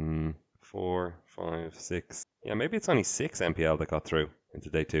 4, 5, 6. Yeah, maybe it's only 6 MPL that got through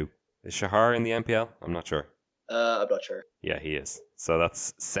into day 2. Is Shahar in the MPL? I'm not sure. I'm not sure. Yeah, he is. So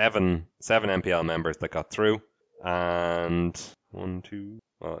that's seven MPL members that got through, and 1, 2.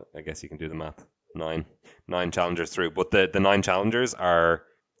 Well, I guess you can do the math. 9 challengers through, but the 9 challengers are,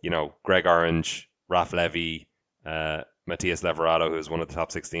 Greg Orange, Raf Levy, Matias Leverado, who's one of the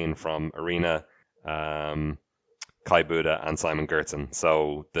top 16 from Arena, Kai Buda, and Simon Gertzen.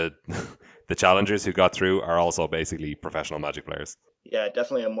 So the challengers who got through are also basically professional Magic players. Yeah,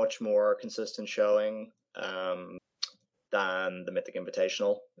 definitely a much more consistent showing than the Mythic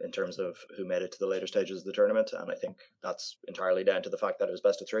Invitational in terms of who made it to the later stages of the tournament, and I think that's entirely down to the fact that it was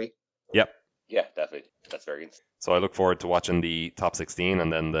best of 3. Yep. Yeah, definitely. That's very good. So I look forward to watching the top 16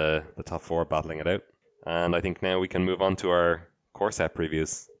 and then the top 4 battling it out. And I think now we can move on to our core set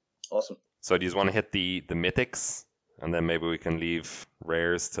previews. Awesome. So do you just want to hit the mythics, and then maybe we can leave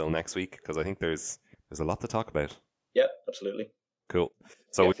rares till next week, because I think there's a lot to talk about. Yeah, absolutely. Cool.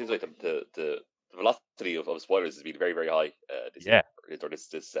 So it seems like the velocity of spoilers has been very, very high this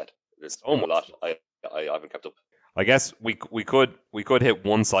set. There's so much. A lot. I haven't kept up. I guess we could hit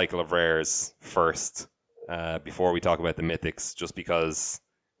one cycle of rares first before we talk about the mythics, just because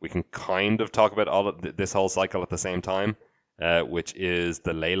we can kind of talk about all of this whole cycle at the same time, which is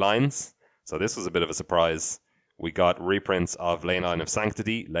the ley lines. So this was a bit of a surprise. We got reprints of Leyline of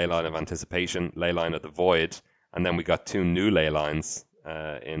Sanctity, Leyline of Anticipation, Leyline of the Void, and then we got 2 new ley lines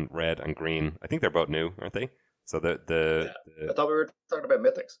in red and green. I think they're both new, aren't they? So the I thought we were talking about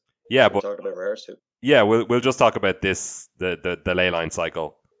mythics. Yeah, we talked about rares too. Yeah, we'll just talk about this the leyline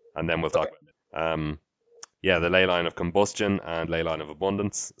cycle, and then we'll talk about the leyline of Combustion and leyline of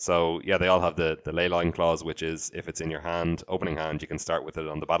Abundance. So yeah, they all have the leyline clause, which is if it's in your hand, opening hand, you can start with it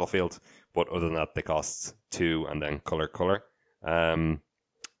on the battlefield. But other than that, they cost 2 and then color.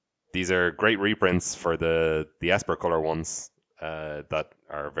 These are great reprints for the Esper color ones that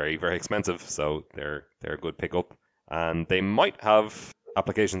are very, very expensive, so they're a good pickup, and they might have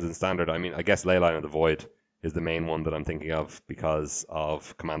applications in standard. I mean, I guess Leyline of the Void is the main one that I'm thinking of because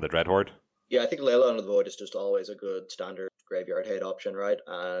of Command the Dreadhorde. Yeah, I think Leyline of the Void is just always a good standard graveyard hate option, right?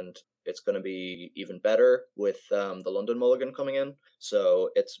 And it's going to be even better with the London Mulligan coming in. So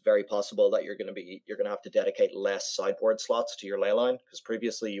it's very possible that you're going to have to dedicate less sideboard slots to your Leyline, because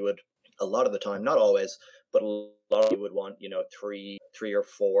previously you would, a lot of the time, not always, but a lot of you would want, 3 or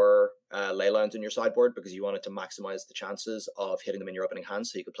 4 ley lines in your sideboard because you wanted to maximize the chances of hitting them in your opening hand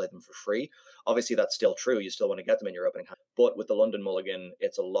so you could play them for free. Obviously, that's still true. You still want to get them in your opening hand. But with the London Mulligan,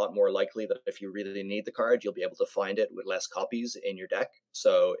 it's a lot more likely that if you really need the card, you'll be able to find it with less copies in your deck.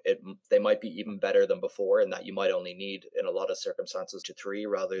 So they might be even better than before in that you might only need, in a lot of circumstances, to 3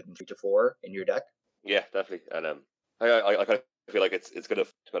 rather than 3 to 4 in your deck. Yeah, definitely. And I kind feel like it's going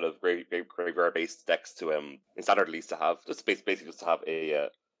to kind of graveyard based decks to in standard at least to have just basically just to have a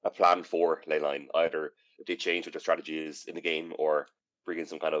plan for Leyline, either if they change what their strategy is in the game or bring in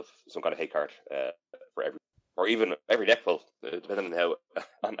some kind of hate card for every, or even every deck. Well, depending on how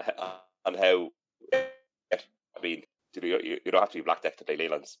on how. I mean, you don't have to be black deck to play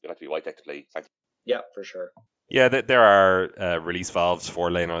Leylines. You have to be white deck to play Sanctity. Yeah, for sure. Yeah, there are release valves for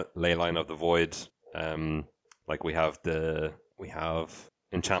Leyline of the Void. Like we have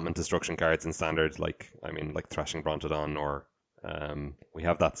enchantment destruction cards in standard, like Thrashing Brontodon, or we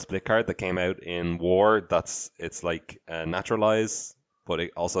have that split card that came out in War. It's like naturalize, but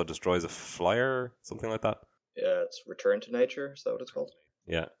it also destroys a flyer, something like that. Yeah, it's Return to Nature. Is that what it's called?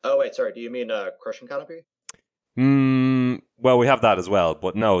 Yeah. Oh wait, sorry. Do you mean Crushing Canopy? Well, we have that as well,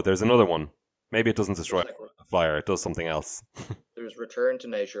 but no, there's another one. Maybe it doesn't destroy a flyer; it does something else. There's Return to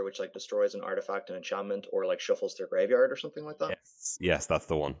Nature, which like destroys an artifact, an enchantment, or like shuffles their graveyard or something like that. Yes, that's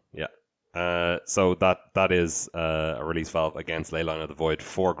the one. Yeah. So that is a release valve against Leyline of the Void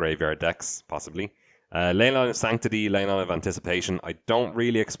for graveyard decks, possibly. Leyline of Sanctity, Leyline of Anticipation. I don't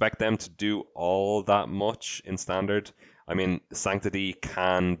really expect them to do all that much in standard. I mean, Sanctity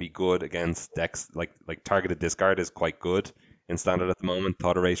can be good against decks like Targeted Discard is quite good in standard at the moment.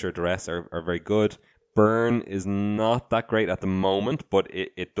 Thought Erasure, Duress are very good. Burn is not that great at the moment, but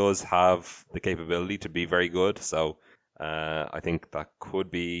it does have the capability to be very good. So I think that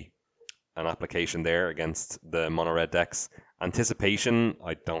could be an application there against the mono red decks. Anticipation,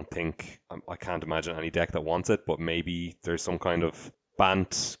 I can't imagine any deck that wants it, but maybe there's some kind of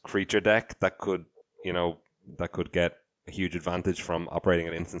Bant creature deck that could get a huge advantage from operating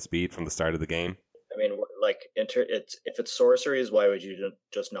at instant speed from the start of the game. I mean, like, if it's sorceries, why would you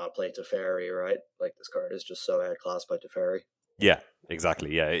just not play Teferi, right? Like, this card is just so outclassed by Teferi. Yeah,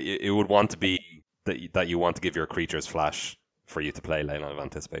 exactly. Yeah, it would want to be that you want to give your creatures flash for you to play Leyline of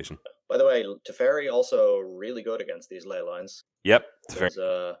Anticipation. By the way, Teferi also really good against these ley lines. Yep,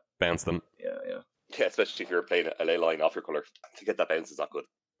 Teferi bounce them. Yeah, especially if you're playing a ley line off your color. To get that bounce is not good.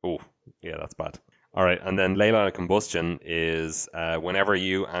 Oh, yeah, that's bad. All right, and then Leyline of Combustion is whenever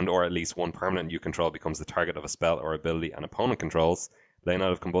you and or at least one permanent you control becomes the target of a spell or ability an opponent controls,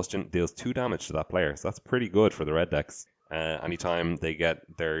 Leyline of Combustion deals 2 damage to that player. So that's pretty good for the red decks. Anytime they get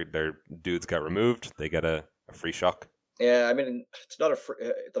their dudes get removed, they get a free shock. Yeah, I mean, it's not a free,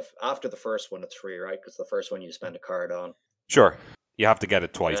 after the first one, it's free, right? Because the first one you spend a card on. Sure, you have to get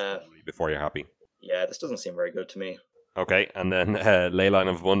it twice before you're happy. Yeah, this doesn't seem very good to me. Okay, and then Leyline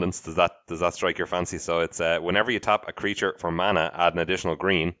of Abundance, does that strike your fancy? So it's whenever you tap a creature for mana, add an additional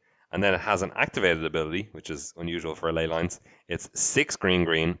green, and then it has an activated ability, which is unusual for Leylines. It's 6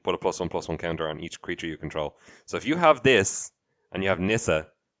 green, put a +1/+1 counter on each creature you control. So if you have this, and you have Nissa,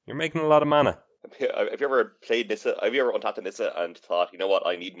 you're making a lot of mana. Have you ever played Nissa? Have you ever untapped a Nissa and thought, you know what,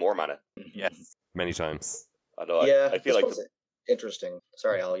 I need more mana? Yes, many times. I know. Yeah, I feel like interesting.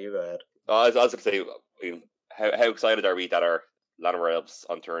 Sorry, Al, you go ahead. I was going to say, how excited are we that our Llanowar Elves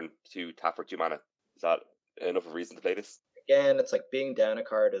on turn 2 tap for 2 mana? Is that enough of a reason to play this? Again, it's like being down a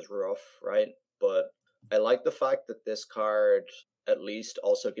card is rough, right? But I like the fact that this card at least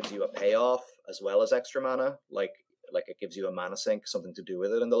also gives you a payoff as well as extra mana. Like it gives you a mana sink, something to do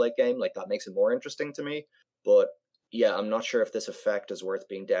with it in the late game. Like that makes it more interesting to me. But yeah, I'm not sure if this effect is worth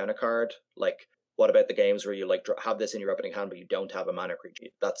being down a card. Like, what about the games where you like have this in your opening hand, but you don't have a mana creature?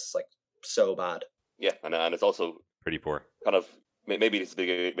 That's like so bad. Yeah, and it's also pretty poor. Kind of maybe this is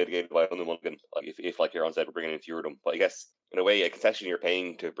mitigated by Unmulligan. Like if like you're on set, we're bringing in fewer of them. But I guess in a way, a concession you're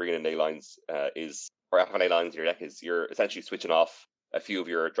paying to bring in ley lines is, or having ley lines in your deck is, you're essentially switching off a few of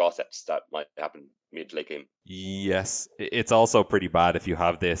your draw sets that might happen mid to late game. Yes, it's also pretty bad if you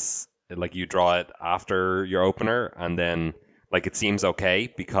have this, like you draw it after your opener, and then like it seems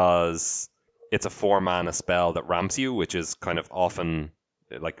okay because it's a 4-mana spell that ramps you, which is kind of often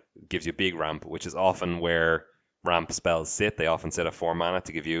like gives you big ramp, which is often where ramp spells sit. They often sit at 4 mana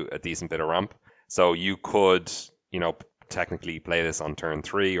to give you a decent bit of ramp. So you could, technically play this on turn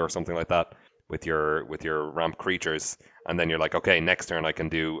 3 or something like that with your ramp creatures, and then you're like, okay, next turn I can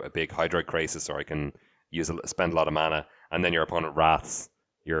do a big Hydroid Krasis, or I can spend a lot of mana, and then your opponent wraths.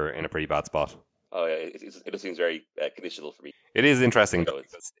 You're in a pretty bad spot. Oh yeah, it just seems very conditional for me. It is interesting though,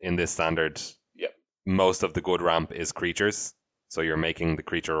 because in this standard, most of the good ramp is creatures, so you're making the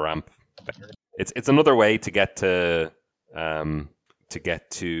creature ramp better. It's another way to get to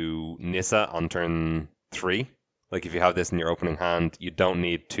Nissa on turn 3. Like if you have this in your opening hand, you don't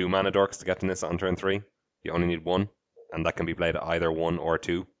need 2 mana dorks to get to Nissa on turn 3. You only need 1, and that can be played at either 1 or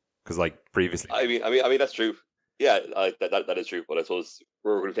 2. Because like previously, I mean that's true. Yeah, that is true. But I suppose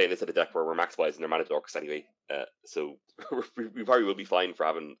we're going to play this at a deck where we're maximizing their mana dorks anyway. So we probably will be fine for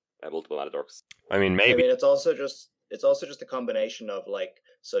having multiple mana dorks. I mean, maybe. it's also just a combination of like,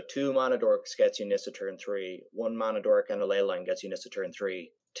 so 2 mana dorks gets you Nissa turn 3, 1 mana dork and a leyline gets you Nissa turn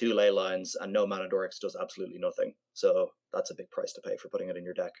 3, 2 ley lines and no mana dorks does absolutely nothing. So that's a big price to pay for putting it in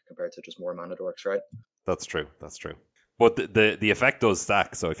your deck compared to just more mana dorks, right? That's true. But the effect does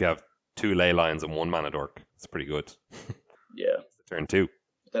stack. So if you have 2 ley lines and 1 mana dork, it's pretty good. Yeah. Turn 2.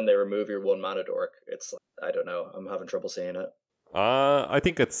 Then they remove your 1 mana dork. It's like, I don't know. I'm having trouble seeing it. I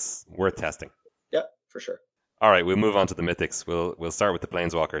think it's worth testing. Yeah, for sure. All right, we'll move on to the mythics. We'll start with the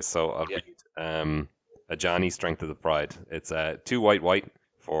planeswalkers. So I'll read Ajani, Strength of the Pride. It's 2 white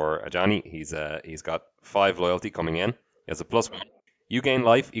for Ajani. He's got 5 loyalty coming in. He has a +1. You gain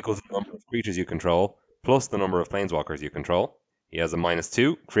life equals the number of creatures you control plus the number of planeswalkers you control. He has a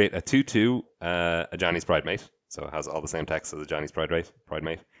 -2. Create a 2/2 Ajani's Pridemate. So it has all the same text as Ajani's Pridemate.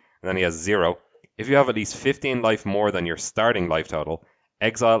 And then he has 0. If you have at least 15 life more than your starting life total,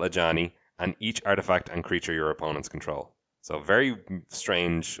 exile Ajani and each artifact and creature your opponents control. So very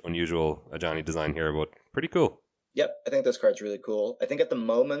strange, unusual Ajani design here, but pretty cool. Yep, I think this card's really cool. I think at the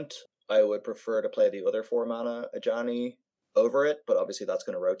moment I would prefer to play the other 4 mana Ajani over it, but obviously that's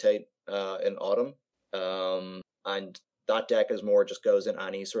going to rotate in autumn. And that deck is more just goes in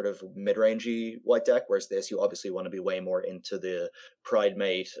any sort of mid-rangey white deck, whereas this you obviously want to be way more into the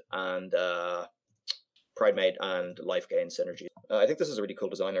Pridemate and life gain synergy. I think this is a really cool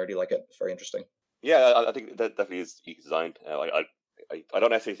design. I really like it. It's very interesting. Yeah, I think that definitely is unique design. I don't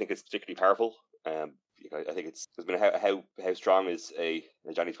necessarily think it's particularly powerful. I think it's been how strong is a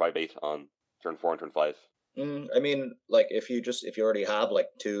Ajani's Pridemate on turn 4 and turn 5. I mean, like if you already have like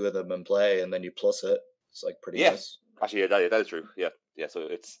 2 of them in play and then you plus it, it's like pretty nice. Actually, that is true. Yeah. So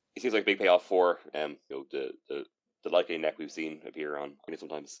it seems like a big payoff for the life gain deck we've seen appear on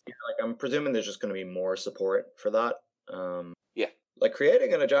sometimes. Yeah, like I'm presuming there's just going to be more support for that. Yeah. Like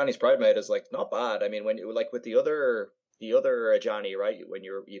creating an Ajani's Pridemate is like not bad. I mean, when you like with the other Ajani, right? When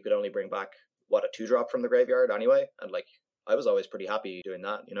you could only bring back a 2-drop from the graveyard anyway, and like I was always pretty happy doing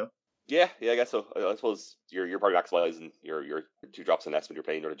that, you know. Yeah, I guess so. I suppose you're probably maximizing your 2 drops and less when you're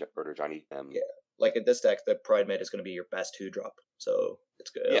playing other Ajani. Yeah, like in this deck, the Pridemate is going to be your best 2-drop, so it's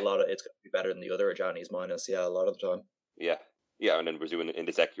going to be better than the other Ajani's minus. Yeah, a lot of the time. Yeah, and then presuming in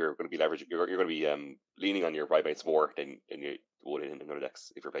this deck you're going to be leveraging, you're going to be leaning on your Pridemates more than you would in other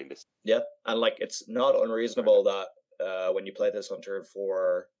decks if you're playing this. Yeah, and like it's not unreasonable that when you play this on turn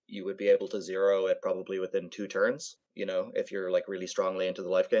 4, you would be able to 0 it probably within 2 turns. You know, if you're like really strongly into the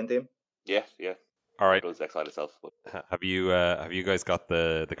life gain theme. Yeah. All right. Those decks itself. But... Have you guys got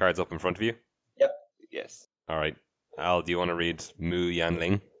the cards up in front of you? Yep. Yes. All right. Al, do you want to read Mu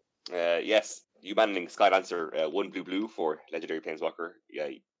Yanling? Yes. Yu Yanling, Skylancer, 1 blue for legendary planeswalker.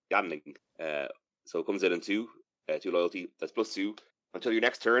 Yanling. So it comes in 2 loyalty. That's +2. Until your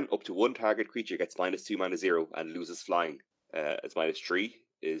next turn, up to 1 target creature gets -2 -0 and loses flying. It's -3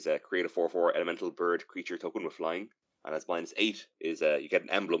 is create a 4/4 elemental bird creature token with flying. And as -8 is you get an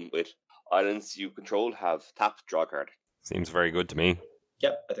emblem with islands you control have tap, draw a card. Seems very good to me.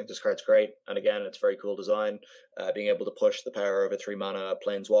 Yep, I think this card's great. And again, it's very cool design. Being able to push the power of a 3 mana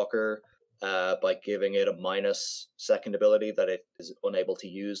planeswalker by giving it a -2 ability that it is unable to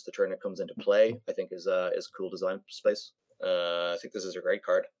use the turn it comes into play, I think is a cool design space. I think this is a great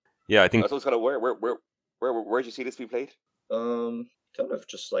card. Yeah, I think. So it's kind of where did you see this be played? Kind of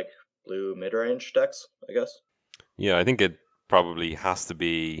just like blue mid-range decks, I guess. Yeah, I think it probably has to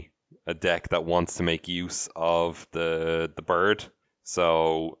be a deck that wants to make use of the bird.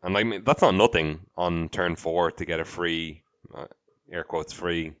 So, and I mean, that's not nothing on turn 4 to get a free, air quotes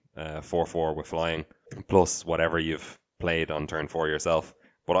free, 4/4 with flying, plus whatever you've played on turn 4 yourself.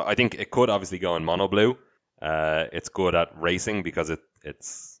 But I think it could obviously go in mono blue. It's good at racing because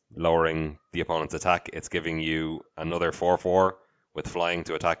it's lowering the opponent's attack. It's giving you another 4/4 with flying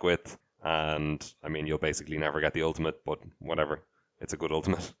to attack with. And I mean, you'll basically never get the ultimate, but whatever. It's a good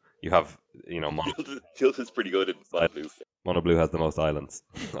ultimate. You have, mono. Tilt is pretty good in mono blue. Mono blue has the most islands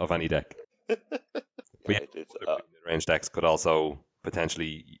of any deck. Mid-range decks could also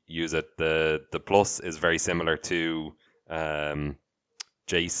potentially use it. The plus is very similar to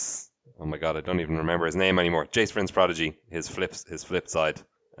Jace. Oh my god, I don't even remember his name anymore. Jace Vryn's Prodigy. His flip side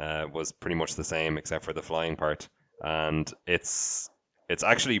was pretty much the same except for the flying part, and it's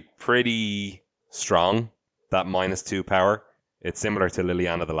actually pretty strong, that -2 power. It's similar to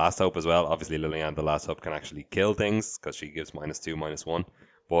Liliana the Last Hope as well. Obviously, Liliana the Last Hope can actually kill things because she gives -2, -1.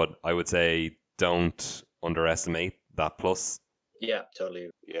 But I would say don't underestimate that plus. Yeah, totally.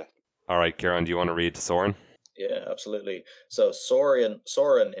 Yeah. All right, Kieran, do you want to read Sorin? Yeah, absolutely. So Sorin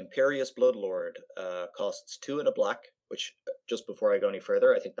Imperious Bloodlord costs 2 and a black, which just before I go any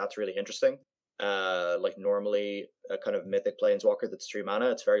further, I think that's really interesting. Like normally a kind of mythic planeswalker that's 3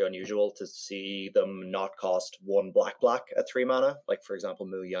 mana, it's very unusual to see them not cost 1 black at 3 mana. Like for example,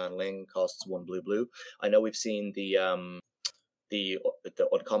 Mu Yanling costs 1 blue. I know we've seen the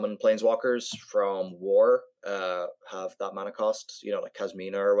uncommon planeswalkers from War have that mana cost, like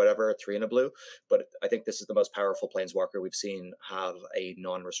Kasmina or whatever, 3 and a blue. But I think this is the most powerful planeswalker we've seen have a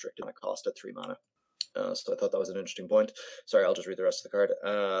non-restricted mana cost at 3 mana. So I thought that was an interesting point. Sorry, I'll just read the rest of the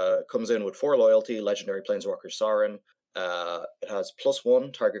card. Comes in with 4 loyalty, legendary planeswalker Sorin. It has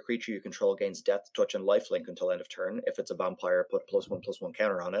 +1, target creature you control gains death, touch, and lifelink until end of turn. If it's a vampire, put +1/+1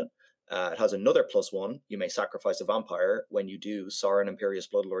 counter on it. It has another +1. You may sacrifice a vampire. When you do, Sorin Imperious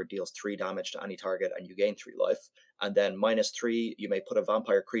Bloodlord deals 3 damage to any target and you gain 3 life. And then -3, you may put a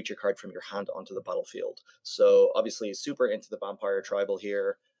vampire creature card from your hand onto the battlefield. So obviously super into the vampire tribal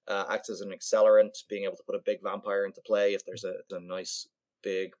here. Acts as an accelerant, being able to put a big vampire into play if there's a nice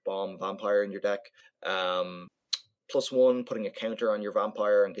big bomb vampire in your deck. +1, putting a counter on your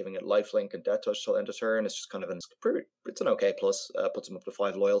vampire and giving it lifelink and death touch till end of turn. It's just kind of it's an okay plus. Puts them up to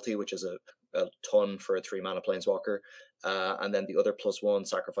 5 loyalty, which is a ton for a 3 mana planeswalker. And then the other +1,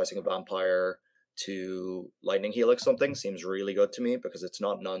 sacrificing a vampire to Lightning Helix something, seems really good to me because it's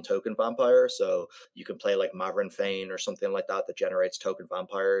not non-token vampire. So you can play like Mavrin Fane or something like that generates token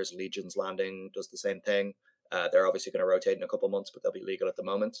vampires. Legion's Landing does the same thing. They're obviously going to rotate in a couple of months, but they'll be legal at the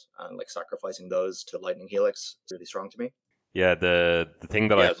moment. And like sacrificing those to Lightning Helix is really strong to me. Yeah, the thing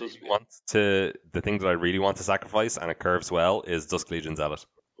that the thing that I really want to sacrifice, and it curves well, is Dusk Legion Zealot.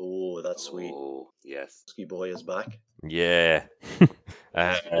 Oh, that's sweet. Oh, yes. Dusky Boy is back. Yeah.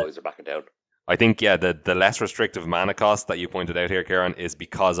 Dusky Boys are backing down. I think, the less restrictive mana cost that you pointed out here, Kieran, is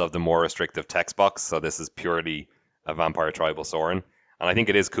because of the more restrictive text box. So this is purely a Vampire Tribal Sorin. And I think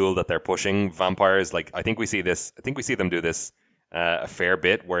it is cool that they're pushing vampires. Like, I think we see them do this a fair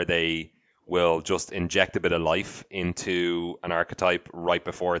bit, where they will just inject a bit of life into an archetype right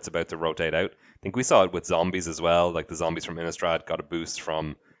before it's about to rotate out. I think we saw it with zombies as well. Like the zombies from Innistrad got a boost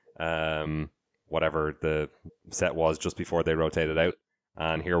from whatever the set was just before they rotated out.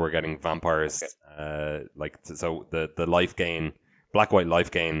 And here we're getting vampires. So the life gain, black-white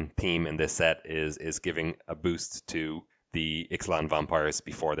life gain theme in this set is giving a boost to the Ixalan vampires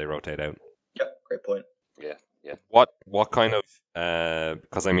before they rotate out. Yeah, great point. Yeah. What kind of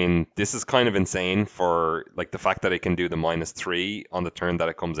because I mean this is kind of insane for like the fact that it can do the -3 on the turn that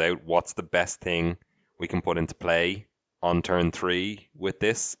it comes out. What's the best thing we can put into play on turn 3 with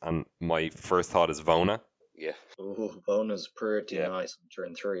this? And my first thought is Vona. Yeah. Ooh, Vona's pretty nice on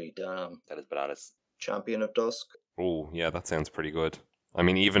turn 3. Damn. That is bananas. Champion of Dusk. Oh, yeah, that sounds pretty good. I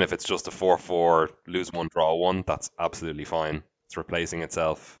mean, even if it's just a 4/4, lose 1, draw 1, that's absolutely fine. It's replacing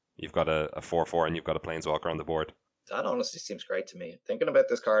itself. You've got a 4/4 and you've got a Planeswalker on the board. That honestly seems great to me. Thinking about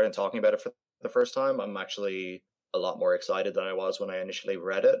this card and talking about it for the first time, I'm actually a lot more excited than I was when I initially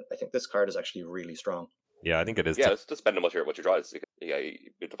read it. I think this card is actually really strong. Yeah, I think it is. Yeah, it's just depending on what your draw is. Yeah,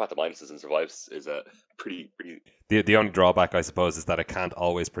 the fact that minuses and survives is pretty. The only drawback, I suppose, is that it can't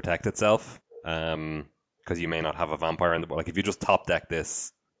always protect itself. Because you may not have a vampire in the board. Like if you just top deck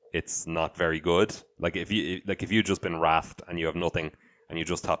this, it's not very good. Like if you've just been wrathed and you have nothing, and you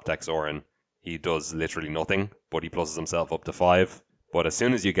just top deck Sorin, he does literally nothing, but he pluses himself up to 5. But as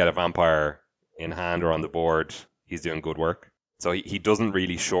soon as you get a vampire in hand or on the board, he's doing good work. So he doesn't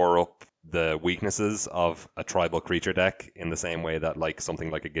really shore up the weaknesses of a tribal creature deck in the same way that like something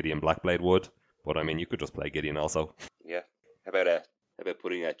like a Gideon Blackblade would. But I mean, you could just play Gideon also. Yeah. How about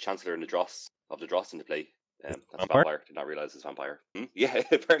putting a Chancellor in the Dross into play? That's vampire. Did not realize it's vampire. Yeah,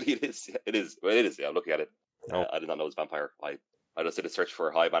 apparently it is. It is. Well, it is. Yeah, I'm looking at it. Oh. I did not know it's vampire. I just did a search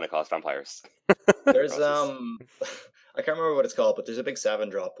for high mana cost vampires. There's I can't remember what it's called, but there's a big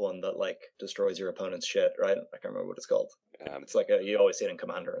 7-drop one that like destroys your opponent's shit, right? I can't remember what it's called. It's like you always see it in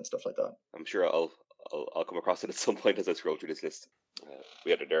Commander and stuff like that. I'm sure I'll come across it at some point as I scroll through this list.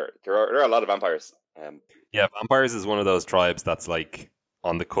 There are a lot of vampires. Yeah, vampires is one of those tribes that's like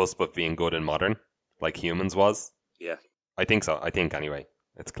on the cusp of being good in Modern, like Humans was. Yeah, I think so. I think anyway,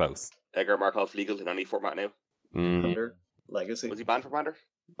 it's close. Edgar Markov legal in any format now. Commander Legacy. Was he banned for Commander?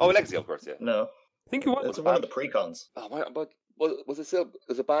 Oh, Legacy, of course. Yeah. No, I think he was. It's one of the precons. Oh, but was it still?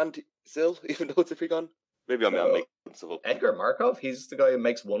 Was it banned still, even though it's a precon? Maybe I'm making stuff up. Edgar Markov, he's the guy who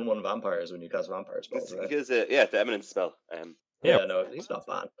makes 1/1 vampires when you cast vampire spells, right? He does, the Eminence spell. Yeah, no, he's not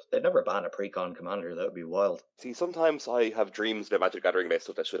banned. They'd never ban a pre-con commander. That would be wild. See, sometimes I have dreams about Magic Gathering based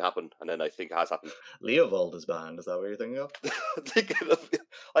stuff that should happen, and then I think it has happened. Leovold is banned. Is that what you're thinking of?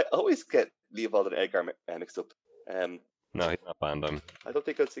 I always get Leovold and Edgar mixed up. No, he's not banned. I don't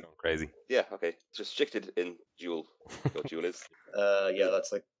think I'll see. Going crazy. Yeah, okay. It's restricted in Duel. What Duel is? Yeah,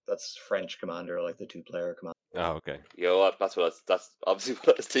 that's French commander, like the 2-player commander. Oh, okay. You know what? That's obviously what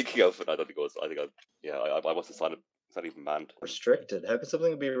I was thinking of, and I don't think it was. I must have signed it. It's not even banned. Restricted? How could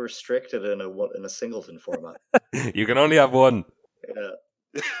something be restricted in a singleton format? You can only have one. Yeah.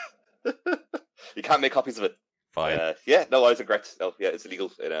 You can't make copies of it. Fine. Yeah, no, I was incorrect. No, yeah, it's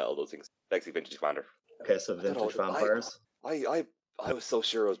illegal in all those things. Legacy Vintage Commander. Okay, so vintage vampires. I was so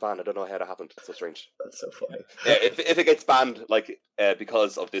sure it was banned. I don't know how that happened. It's so strange. That's so funny. Yeah, if it gets banned, like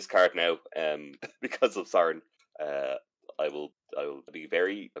because of this card now, because of Sarn, I'll be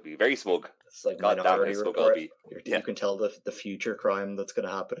very smug. It's like God damn Minority how smug Report. I'll be. You can tell the future crime that's going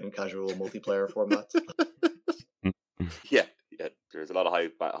to happen in casual multiplayer formats. Yeah. There's a lot of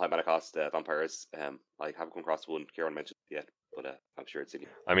high mana cost vampires. I haven't come across one Kieran mentioned yet, but I'm sure it's in you.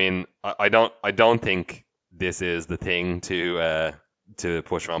 I mean, I don't think this is the thing to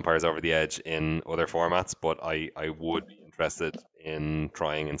push vampires over the edge in other formats, but I would be interested in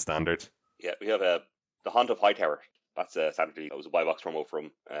trying in standard. Yeah, we have the Haunt of Hightower. That's standard. That was a buy box promo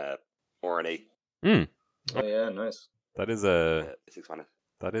from RNA. Oh yeah, nice. That is 6 mana.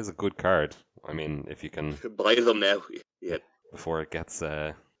 That is a good card. I mean, if you can buy them now, yeah. Before it gets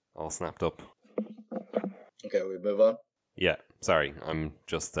all snapped up. Okay, we move on. Yeah, sorry, I'm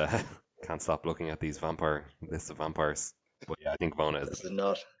just can't stop looking at these lists of vampires. But yeah, I think Vona is.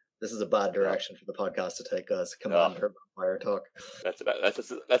 This is a bad direction for the podcast to take us. Commander vampire talk.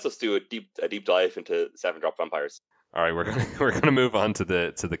 Let's just do a deep dive into 7-drop vampires. All right, we're gonna move on to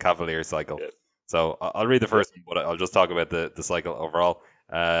the Cavalier cycle. Yeah. So I'll read the first one, but I'll just talk about the cycle overall.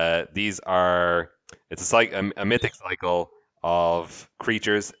 It's a mythic cycle of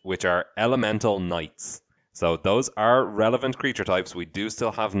creatures which are elemental knights. So those are relevant creature types. We do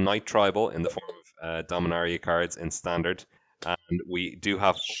still have Knight Tribal in the form of Dominaria cards in Standard. And we do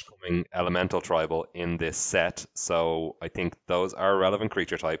have upcoming Elemental Tribal in this set. So I think those are relevant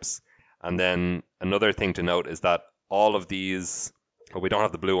creature types. And then another thing to note is that all of these, we don't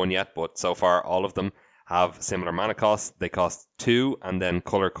have the blue one yet, but so far all of them have similar mana costs. They cost 2 and then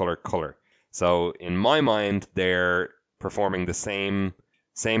color. So in my mind, they're performing the same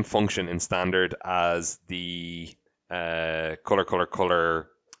function in Standard as the color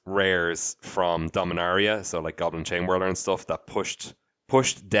rares from Dominaria, so like Goblin Chainwhirler and stuff that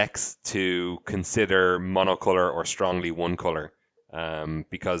pushed decks to consider monocolor or strongly one color.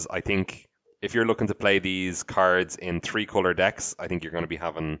 Because I think if you're looking to play these cards in 3-color decks, I think you're going to be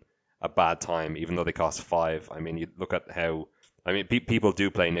having a bad time, even though they cost 5. I mean, you look at how people do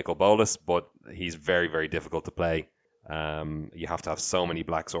play Nicol Bolas, but he's very, very difficult to play. You have to have so many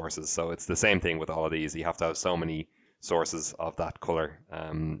black sources, so it's the same thing with all of these. You have to have so many sources of that color.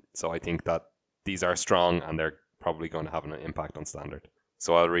 So I think that these are strong and they're probably going to have an impact on Standard.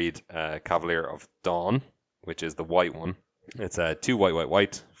 So I'll read Cavalier of Dawn, which is the white one. It's a 2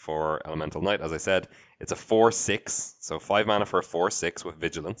 white for Elemental Knight, as I said. It's a 4/6, so 5 mana for a 4/6 with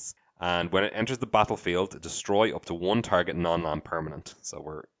Vigilance. And when it enters the battlefield, destroy up to 1 target non-land permanent. So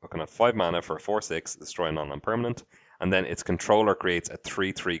we're looking at 5 mana for a 4/6, destroy a non-land permanent. And then its controller creates a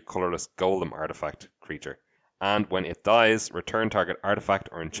 3/3 colorless golem artifact creature. And when it dies, return target artifact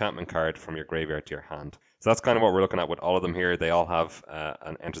or enchantment card from your graveyard to your hand. So that's kind of what we're looking at with all of them here. They all have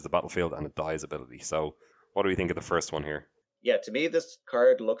an enters the battlefield and a dies ability. So what do we think of the first one here? Yeah, to me, this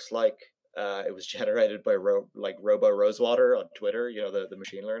card looks like it was generated by Robo Rosewater on Twitter, the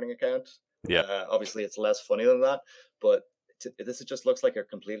machine learning account. Yeah. Obviously, it's less funny than that, but this just looks like a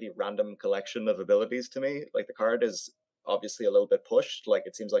completely random collection of abilities to me. Like, the card is obviously a little bit pushed. Like,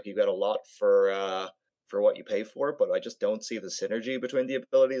 it seems like you get a lot for what you pay for, but I just don't see the synergy between the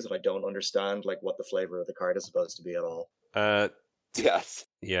abilities, and I don't understand like what the flavor of the card is supposed to be at all. Yes.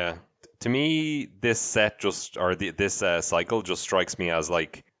 Yeah. To me, this set this cycle just strikes me as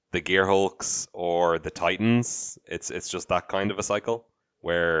like the Gearhulks or the Titans. It's just that kind of a cycle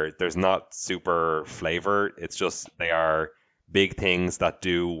where there's not super flavor. It's just they are big things that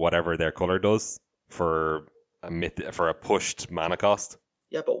do whatever their color does for a pushed mana cost.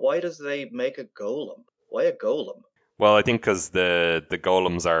 Yeah, but why does they make a golem? Why a golem? Well, I think because the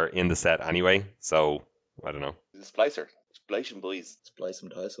golems are in the set anyway, so I don't know. The Splicer. Splice and boys. Splice them,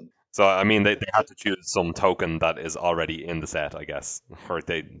 dice them. So, I mean, they had to choose some token that is already in the set, I guess. Or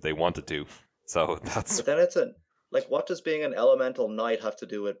they wanted to. So that's... But then it's what does being an elemental knight have to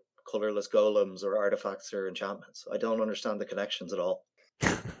do with colorless golems or artifacts or enchantments. I don't understand the connections at all.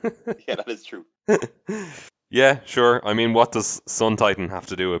 Yeah, that is true. Yeah, sure. I mean, what does Sun Titan have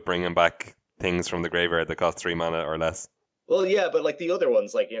to do with bringing back things from the graveyard that cost 3 mana or less? Well, yeah, but like the other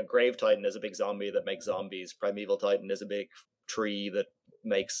ones, like, Grave Titan is a big zombie that makes zombies. Primeval Titan is a big tree that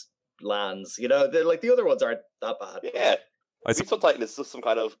makes lands. Like the other ones aren't that bad. Yeah, I Sun Titan is just some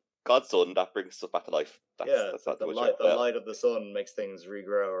kind of godson that brings stuff back to life. That's like not the much light, of the sun makes things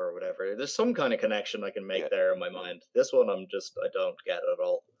regrow or whatever. There's some kind of connection I can make there in my mind. This one, I don't get at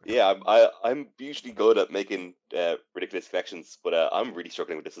all. Yeah, I'm usually good at making ridiculous connections, but I'm really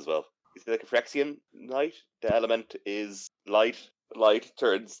struggling with this as well. Is it like a Phyrexian Knight? The element is light. Light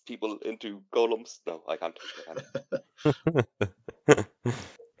turns people into golems. No, I can't.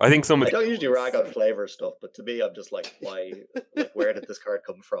 I think I somebody. don't usually rag on flavor stuff, but to me, I'm just like, why? Like, where did this card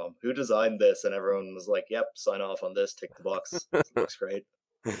come from? Who designed this? And everyone was like, "Yep, sign off on this. Tick the box. It looks great."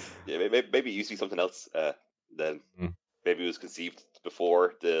 Yeah, maybe you see something else. Then Mm. maybe it was conceived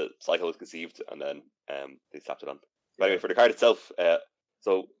before the cycle was conceived, and then they slapped it on. But anyway, for the card itself,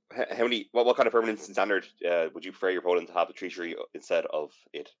 so how many? What kind of permanence and standard would you prefer your opponent to have a 3/3 instead of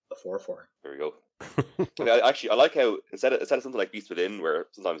it? A 4/4. There we go. I like how instead of something like Beast Within, where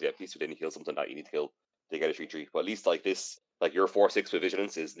sometimes Beast Within you kill something that you need to kill to get a 3/3, but at least like this, like your 4/6 with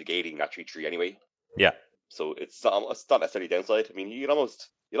Vigilance is negating that 3/3 anyway. Yeah. So it's not necessarily downside. I mean, you'd almost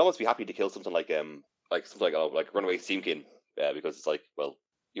be happy to kill something like Runaway Steamkin, because it's like, well,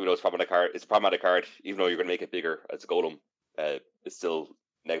 even though it's a problematic card. Even though you're going to make it bigger as a golem, it's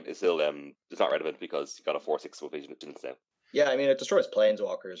not relevant because you got a 4/6 with Vigilance now. Yeah, I mean, it destroys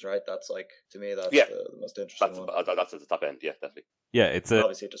planeswalkers, right? That's like, to me, that's the most interesting one. That's at the top end, yeah, definitely. Yeah,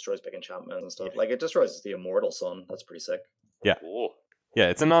 obviously it destroys big enchantments and stuff. Yeah. Like, it destroys the Immortal Sun. That's pretty sick. Yeah. Cool. Yeah,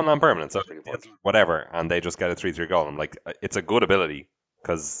 it's a non-permanent, so whatever, and they just get a 3/3 golem. Like, it's a good ability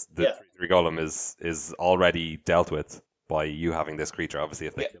because the 3/3 golem is already dealt with by you having this creature. Obviously,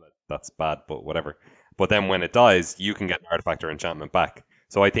 if they kill it, that's bad, but whatever. But then when it dies, you can get an artifact or enchantment back.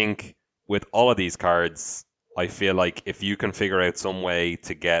 So I think with all of these cards, I feel like if you can figure out some way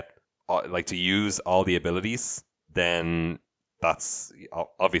to get, to use all the abilities, then that's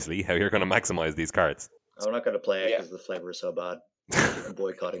obviously how you're going to maximize these cards. I'm not going to play it because the flavor is so bad. I'm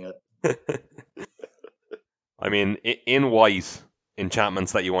boycotting it. I mean, in white,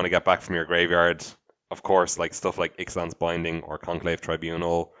 enchantments that you want to get back from your graveyard, of course, like stuff like Ixalan's Binding or Conclave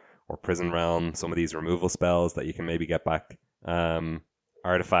Tribunal or Prison Realm, some of these removal spells that you can maybe get back.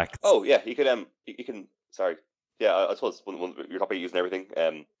 Artifacts. Oh yeah, you can. Sorry. Yeah, I suppose when you're talking about using everything,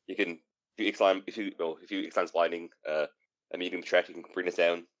 you can if you Ixalan's Binding a medium threat, you can bring this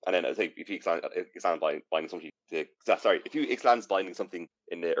down, and then I think if you Ixalan binding something, if you Ixalan's Binding something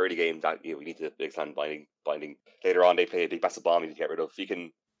in the early game that we need to Ixalan binding later on, they play a big massive bomb you need to get rid of. If you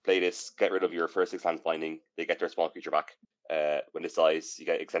can play this, get rid of your first Ixalan's Binding, they get their small creature back. When this dies, you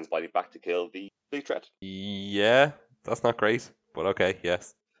get Ixalan's Binding back to kill the big threat. Yeah, that's not great, but okay,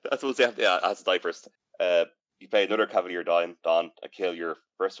 yes. That's what it has to die first. You play another Cavalier Dawn and kill your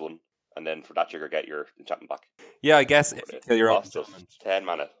first one, and then for that trigger get your enchantment back. Yeah, I guess if you kill your own enchantment, 10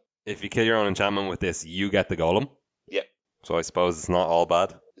 mana. If you kill your own enchantment with this, you get the golem. Yeah. So I suppose it's not all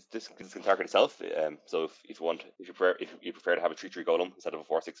bad. This can target itself. So if you prefer to have a 3/3 golem instead of a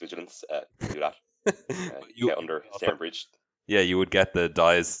 4/6 vigilance, do that. You get under Snare Bridge. Yeah, you would get the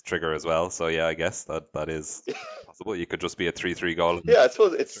dies trigger as well. So yeah, I guess that is possible. You could just be a 3/3 golem. Yeah, I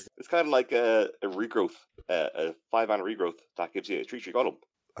suppose it's kind of like a regrowth, a 5-mana regrowth that gives you a 3/3 golem.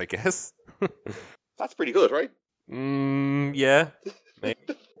 I guess. That's pretty good, right? Yeah. Maybe.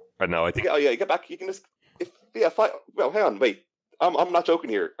 But no, I think. Oh yeah, you get back. You can just well, hang on, wait. I'm not joking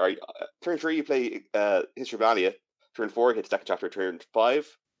here. All right, turn 3 you play History of Valia. Turn 4 hits second chapter. Turn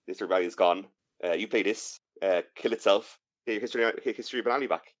 5 History of Valia is gone. You play this, kill itself. Get your History of Valia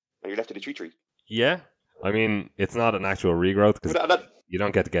back, and you're left with a 3/3. Yeah, I mean it's not an actual regrowth because you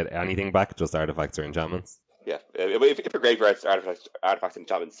don't get to get anything back, just artifacts or enchantments. Yeah, if your graveyard's artifacts and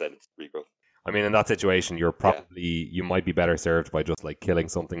enchantments, then it's regrowth. I mean, in that situation, you might be better served by just like killing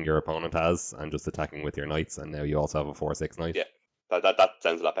something your opponent has and just attacking with your knights, and now you also have a 4/6 knight. Yeah, that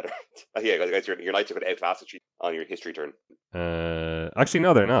sounds a lot better. Yeah, guys, your knights are going to outlast on your history turn. Actually,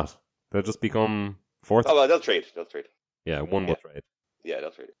 no, they're not. They'll just become 4th. Oh well, they'll trade. Yeah, one will trade. Yeah,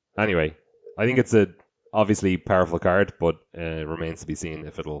 they'll trade. Anyway, I think it's a obviously powerful card, but remains to be seen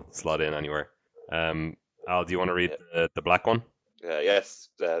if it'll slot in anywhere. Al, do you want to read the black one? Yes.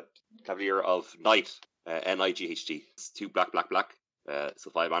 Cavalier of Night, Night. It's 2 black. So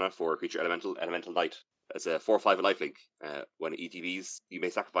 5 mana for creature elemental Night. It's a 4/5 lifelink. When it ETBs, you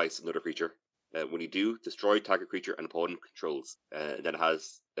may sacrifice another creature. When you do, destroy target creature an opponent controls. And then it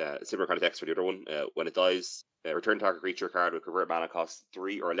has a similar kind of text for the other one. When it dies, return target creature card with convert mana cost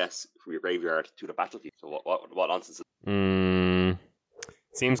 3 or less from your graveyard to the battlefield. So what nonsense is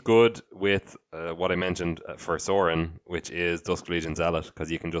Seems good with what I mentioned for Sorin, which is Dusk Legion Zealot, because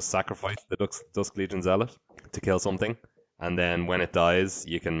you can just sacrifice the Dusk Legion Zealot to kill something, and then when it dies,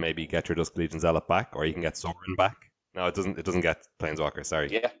 you can maybe get your Dusk Legion Zealot back, or you can get Sorin back. No, it doesn't. It doesn't get Planeswalker. Sorry.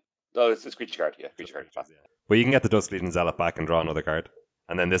 Yeah. No, it's creature card. Yeah, creature card. Yeah. But you can get the Dusk Legion Zealot back and draw another card,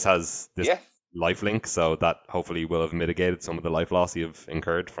 and then this has this lifelink, so that hopefully will have mitigated some of the life loss you've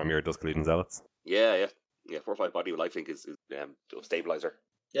incurred from your Dusk Legion Zealots. Yeah. 4/5 body with lifelink is a stabilizer.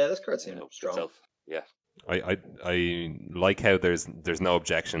 Yeah, this card seems strong. Itself. Yeah. I like how there's no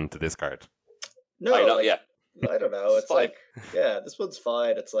objection to this card. No, I know, like, yeah. I don't know. It's fine. like, yeah, this one's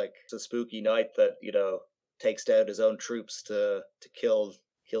fine. It's like it's a spooky knight that, takes down his own troops to kill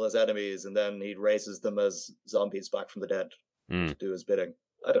his enemies, and then he raises them as zombies back from the dead to do his bidding.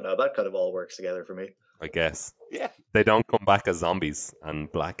 I don't know. That kind of all works together for me. I guess. Yeah. They don't come back as zombies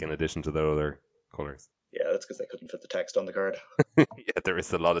and black in addition to the other colours. Yeah, that's because they couldn't fit the text on the card. Yeah, there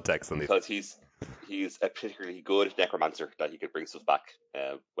is a lot of text on these. Because he's a particularly good necromancer that he could bring stuff back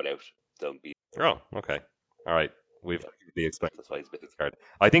without them being. Oh, okay. All right. We've the expected That's why he's mythic card.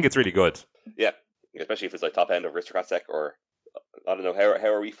 I think it's really good. Yeah, especially if it's like top end of Aristocrat deck, or I don't know how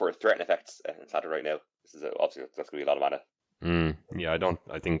are we for threat and effects in Saturday right now. This is obviously that's going to be a lot of mana. Yeah,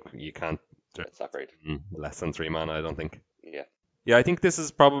 I think you can't. It's not great. Less than 3 mana, I don't think. Yeah. Yeah, I think this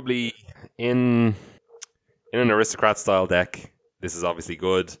is probably in an Aristocrat style deck. This is obviously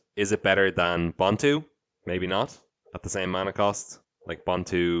good. Is it better than Bontu? Maybe not. At the same mana cost, like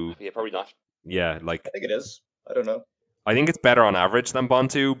Bontu. Yeah, probably not. Yeah, like I think it is. I don't know. I think it's better on average than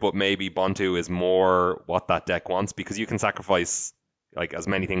Bontu, but maybe Bontu is more what that deck wants, because you can sacrifice like as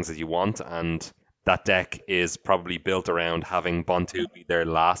many things as you want, and that deck is probably built around having Bontu be their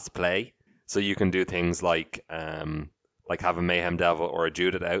last play. So you can do things like have a Mayhem Devil or a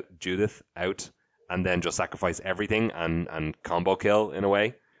Judith out, and then just sacrifice everything and combo kill in a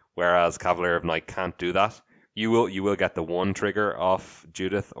way. Whereas Cavalier of Night can't do that. You will get the one trigger off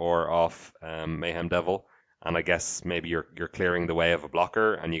Judith or off Mayhem Devil, and I guess maybe you're clearing the way of a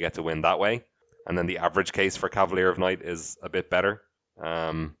blocker and you get to win that way. And then the average case for Cavalier of Night is a bit better.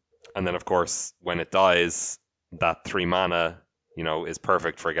 And then of course when it dies, that 3 mana, is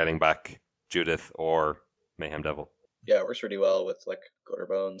perfect for getting back Judith or Mayhem Devil. Yeah, it works really well with like Gutter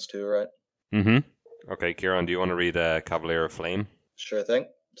Bones too, right? Okay, Kieran, do you want to read Cavalier of Flame? Sure thing.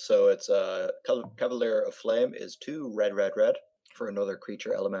 So it's Cavalier of Flame is 2 red for another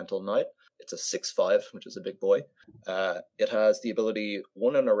creature elemental knight. It's a 6/5, which is a big boy. It has the ability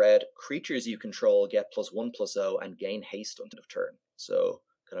 1 and a red. Creatures you control get +1/+0 and gain haste until end of turn. So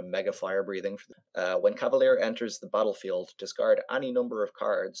kind of mega fire breathing. When Cavalier enters the battlefield, discard any number of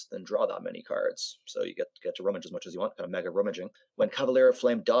cards, then draw that many cards. So you get to rummage as much as you want, kind of mega rummaging. When Cavalier of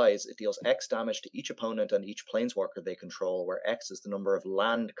Flame dies, it deals X damage to each opponent and each planeswalker they control, where X is the number of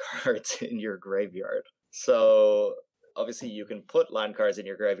land cards in your graveyard. So obviously you can put land cards in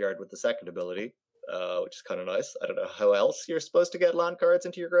your graveyard with the second ability, which is kind of nice. I don't know how else you're supposed to get land cards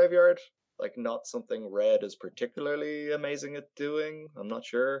into your graveyard. Like, not something red is particularly amazing at doing. I'm not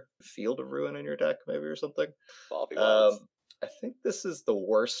sure. Field of Ruin in your deck, maybe, or something. I think this is the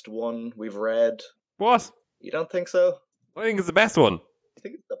worst one we've read. What? You don't think so? I think it's the best one. You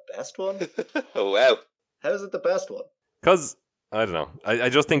think it's the best one? Oh, wow. How is it the best one? Because, I don't know. I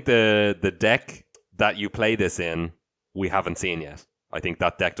just think the deck that you play this in, we haven't seen yet. I think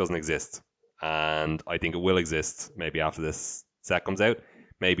that deck doesn't exist. And I think it will exist maybe after this set comes out.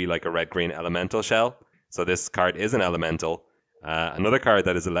 Maybe like a red-green elemental shell. So this card is an elemental. Another card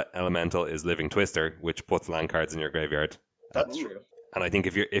that is elemental is Living Twister, which puts land cards in your graveyard. That's true. And I think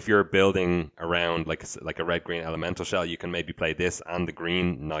if you're building around like a red-green elemental shell, you can maybe play this and the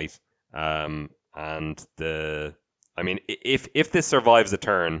green knight. If this survives a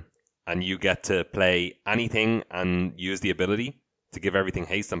turn and you get to play anything and use the ability to give everything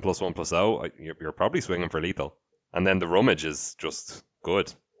haste and +1/+0, you're probably swinging for lethal. And then the rummage is just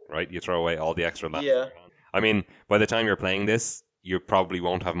good, right? You throw away all the extra land. Yeah. I mean, by the time you're playing this, you probably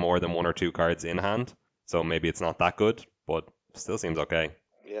won't have more than 1 or 2 cards in hand. So maybe it's not that good, but still seems okay.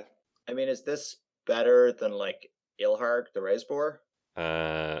 Yeah. I mean, is this better than like Ilharg, the Razeboar?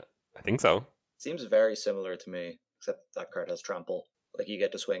 I think so. Seems very similar to me, except that card has trample. Like, you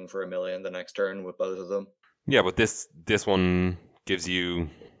get to swing for 1 million the next turn with both of them. Yeah, but this one gives you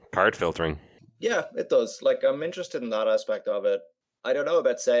card filtering. Yeah, it does. Like, I'm interested in that aspect of it. I don't know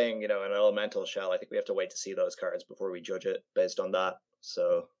about saying, an elemental shell. I think we have to wait to see those cards before we judge it based on that.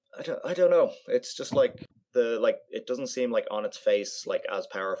 So I don't know. It's just like it doesn't seem like on its face like as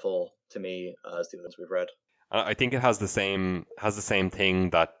powerful to me as the ones we've read. I think it has the same thing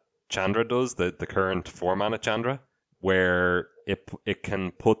that Chandra does, the current 4 mana Chandra, where it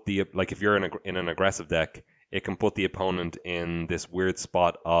can put the, like, if you're in an aggressive deck, it can put the opponent in this weird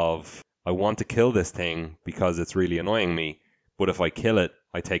spot of, I want to kill this thing because it's really annoying me, but if I kill it,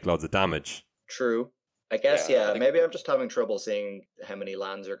 I take loads of damage. True. I guess, Yeah, I yeah, think maybe I'm just having trouble seeing how many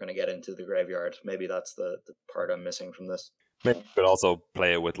lands are going to get into the graveyard. Maybe that's the part I'm missing from this. Maybe you could also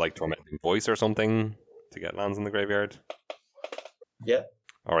play it with like Tormenting Voice or something to get lands in the graveyard. Yeah.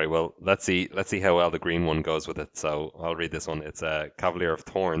 All right, well, let's see how well the green one goes with it. So I'll read this one. It's a Cavalier of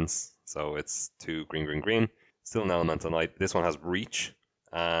Thorns, so it's 2 green, green, green. Still an elemental knight. This one has Reach,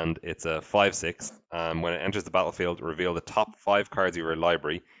 and it's a 5/6. When it enters the battlefield, reveal the top 5 cards of your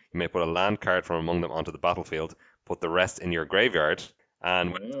library. You may put a land card from among them onto the battlefield. Put the rest in your graveyard,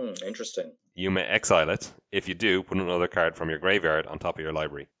 and Interesting. you may exile it. If you do, put another card from your graveyard on top of your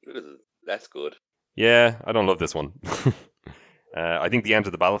library. that's good. Yeah, I don't love this one. I think the enter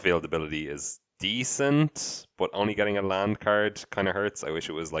the battlefield ability is decent, but only getting a land card kind of hurts. I wish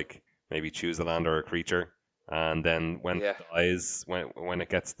it was like maybe choose a land or a creature, and then when Yeah. it dies, when it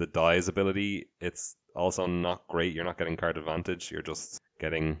gets the dies ability, it's also not great. You're not getting card advantage. You're just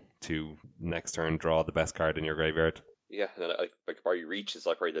getting to next turn draw the best card in your graveyard. Yeah, and like probably Reach is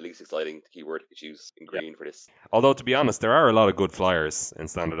like probably the least exciting keyword you could use in green for this. Although to be honest, there are a lot of good flyers in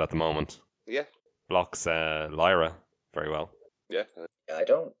standard at the moment. Yeah. Blocks Lyra very well. Yeah. Yeah, I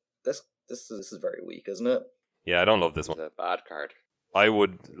don't. This is very weak, isn't it? Yeah, I don't love this It's one. a bad card. I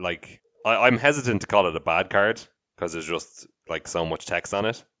would like. I'm hesitant to call it a bad card because there's just like so much text on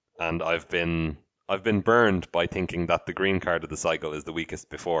it, and I've been burned by thinking that the green card of the cycle is the weakest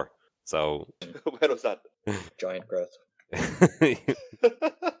before. So When was that? Giant growth.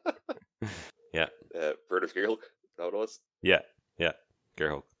 yeah, Bird of Gearhulk. Is that what it was? yeah,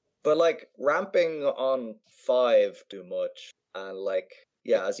 Gearhulk. But like ramping on 5 too much, and like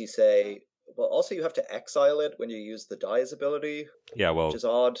yeah, as you say, well, also you have to exile it when you use the dies ability, Yeah, well, which is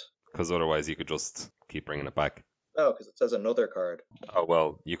odd. because otherwise you could just keep bringing it back. Oh, because it says another card. Oh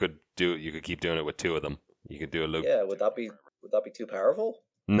well, you could keep doing it with 2 of them. You could do a loop. Yeah, would that be too powerful?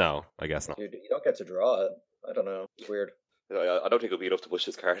 No, I guess not. You don't get to draw it. I don't know. It's weird. I don't think it'll be enough to push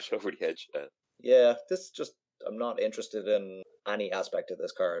this card over the edge. Yeah, this just I'm not interested in any aspect of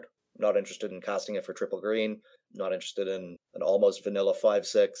this card. I'm not interested in casting it for triple green. Not interested in an almost vanilla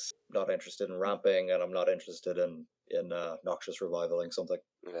 5/6. Not interested in ramping, and I'm not interested in Noxious Revivaling something.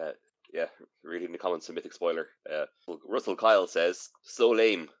 Yeah, reading the comments of Mythic Spoiler. Russell Kyle says, "So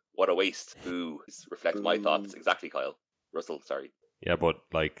lame. What a waste." Boo. This reflects my thoughts exactly, Kyle. Russell, sorry. Yeah, but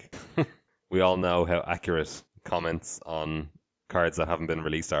like we all know how accurate comments on cards that haven't been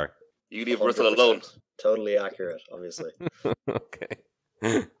released are. You leave Russell alone. Totally accurate, obviously. Okay.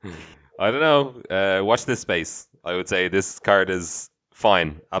 I don't know. Watch this space. I would say this card is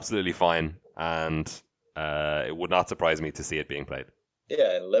fine, absolutely fine, and it would not surprise me to see it being played.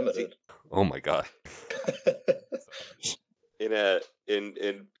 Yeah, and limited. Oh my god. In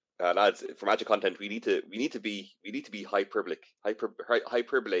lads, for Magic content, we need to be hyperbolic,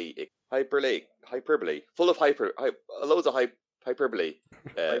 hyperbole, full of loads of hyperbole.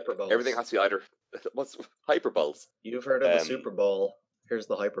 Hyperboles. Everything has to be either what's hyperboles. You've heard of the Super Bowl. Here's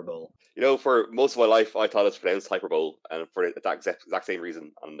the Hyperbole. You know, for most of my life, I thought it was pronounced hyperbole, and for that exact same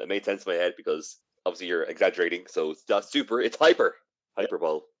reason, and it made sense in my head because obviously you're exaggerating, so it's not super, it's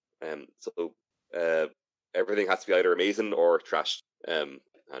hyperbole. So everything has to be either amazing or trash. And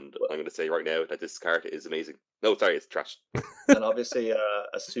I'm going to say right now that this card is amazing. No, sorry, it's trash. And obviously, a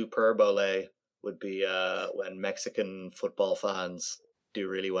Superbole would be when Mexican football fans do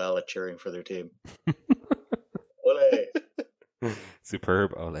really well at cheering for their team. Ole!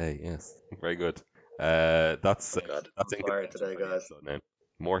 Superb Ole, yes. Very good. That's fire today, guys.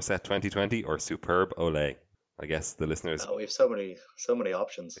 More Set 2020 or Superb Ole? I guess the listeners. Oh, we have so many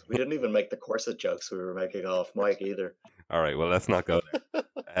options. We didn't even make the corset jokes we were making off Mike either. All right, well, let's not go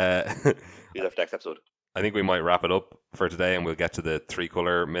there. You'll have next episode. I think we might wrap it up for today, and we'll get to the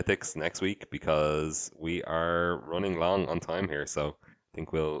 3-color mythics next week because we are running long on time here. So I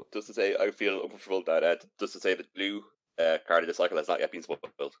think we'll. Just to say, I feel uncomfortable that just to say that blue card of the cycle has not yet been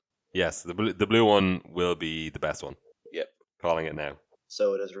spoiled. Yes, the blue one will be the best one. Yep. Calling it now.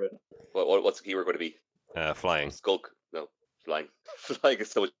 So it is written. What's the keyword going to be? Flying. Skulk. No, flying. Flying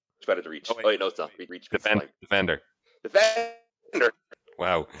is so much better to reach. Oh, wait, no, it's not. Reach. Defender. Defender.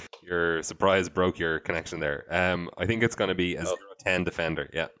 Wow, your surprise broke your connection there. I think it's going to be a 0/10 defender.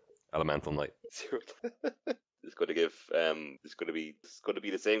 Yeah, Elemental Knight. is going to give is going to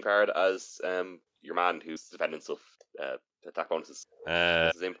be the same card as your man who's defending stuff. Attack bonuses.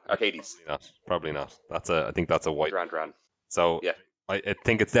 What's his name? Arcades. Probably not. I think that's a white. Duran. So yeah, I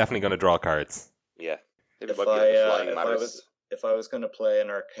think it's definitely going to draw cards. Yeah. If I was going to play an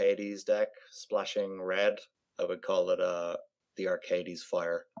Arcades deck splashing red, I would call it the Arcades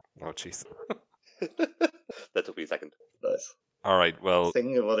Fire. Oh jeez. That took me a second. Nice. All right. Well, I was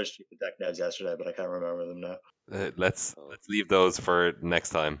thinking of other stupid deck names yesterday, but I can't remember them now. Let's leave those for next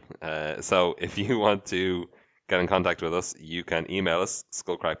time. So if you want to get in contact with us, you can email us,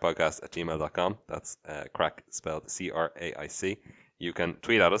 skullcrackpodcast@gmail.com. That's crack spelled CRAIC. You can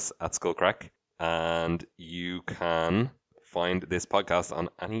tweet at us at skullcrack, and you can find this podcast on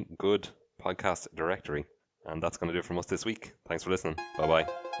any good podcast directory. And that's going to do it from us this week. Thanks for listening. Bye-bye.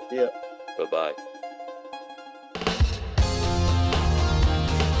 Yeah. Bye-bye.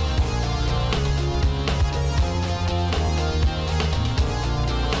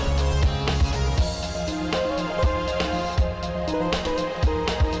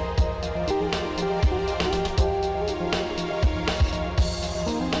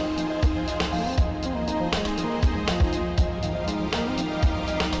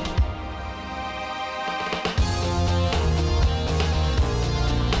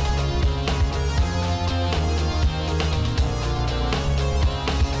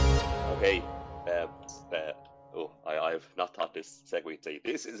 I've not thought this segue. Say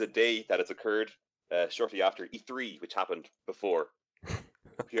this is a day that has occurred shortly after E3, which happened before.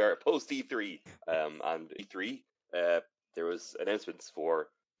 We are post E3, and E3 there was announcements for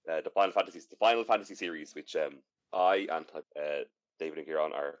the Final Fantasy series, which I and David and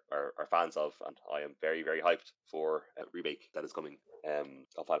Kieran are fans of, and I am very, very hyped for a remake that is coming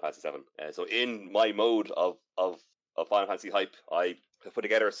of Final Fantasy VII. So in my mode of Final Fantasy hype, I have put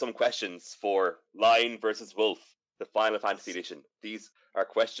together some questions for Lion versus Wolf, the Final Fantasy edition. These are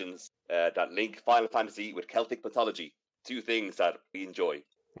questions that link Final Fantasy with Celtic mythology, two things that we enjoy.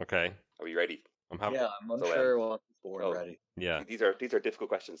 Okay. Are we ready? I'm happy. Yeah, I'm unsure what we're ready. Yeah. These are difficult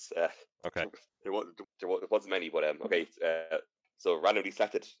questions. Okay. There wasn't many, but okay. So randomly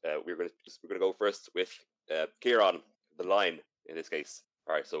selected. We're gonna go first with Kieran, the Lion in this case.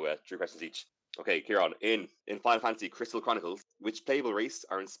 All right. So 3 questions each. Okay, Kieran. In Final Fantasy Crystal Chronicles, which playable race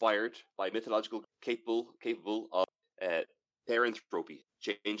are inspired by mythological capable of paranthropy,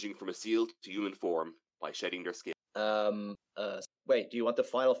 changing from a seal to human form by shedding their skin? Wait, do you want the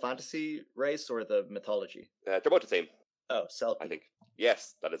Final Fantasy race or the mythology? They're both the same. Oh, Selkie. I think.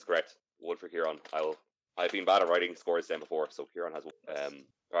 Yes, that is correct. One for Kieran. I've been bad at writing scores down before, so Kieran has one.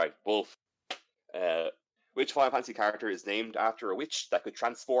 All right, Wolf. Which Final Fantasy character is named after a witch that could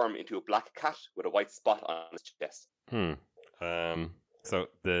transform into a black cat with a white spot on its chest? So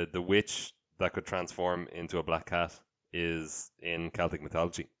the witch that could transform into a black cat is in Celtic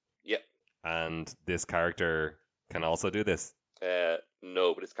mythology. Yep. And this character can also do this?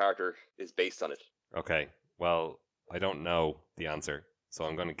 No, but his character is based on it. Okay. Well, I don't know the answer, so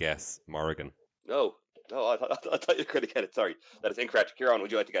I'm going to guess Morrigan. No, I thought you were going to get it. Sorry, that is incorrect. Kieran,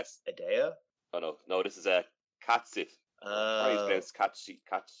 would you like to guess? Adea? Oh no, this is Katsit. It's Katsit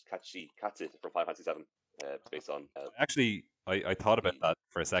from Final Fantasy VII. It's based on. Actually, I thought about that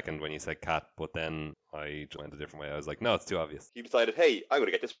for a second when you said cat, but then I went a different way. I was like, no, it's too obvious. He decided, hey, I'm going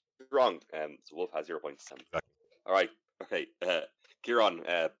to get this wrong. So Wolf has 0 points. Exactly. All right. Okay. Kieran,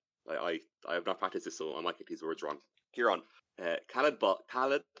 I have not practiced this, so I might get these words wrong. Kieran, Caladbal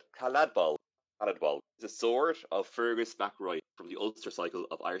is a sword of Fergus MacRoy from the Ulster cycle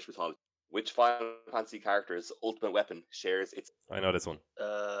of Irish mythology. Which Final Fantasy character's ultimate weapon shares its... I know this one.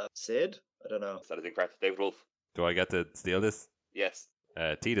 Sid? I don't know. That is incorrect. David Wolf. Do I get to steal this? Yes.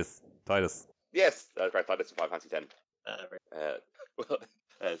 Titus. Yes, that is correct. Titus from Final Fantasy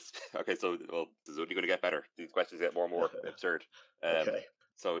X. Okay, so this is only going to get better. These questions get more and more absurd. Okay.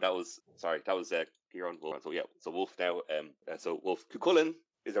 So that was Kieran Wolf. So Wolf now. So Wolf Cuchulainn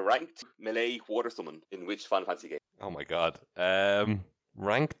is a ranked melee water summon in which Final Fantasy game? Oh my god.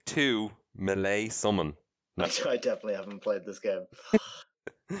 Rank 2 melee summon. No. I definitely haven't played this game.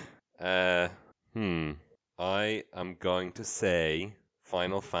 I am going to say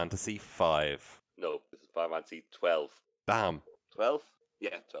Final Fantasy 5. No, this is Final Fantasy 12. Damn. 12?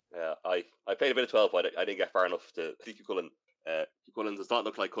 Yeah, 12. I played a bit of 12, but I didn't get far enough to see Cuchulainn. Cuchulainn does not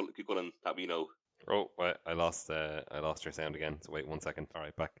look like Cuchulainn that we know. Oh, wait, I lost your sound again. So wait 1 second. All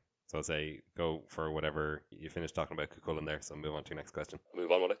right, back. So I'll say go for whatever you finished talking about Cuchulainn there. So move on to your next question.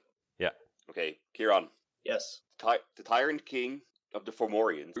 Move on, will I? Yeah. Okay, Kieran. Yes. The Tyrant King of the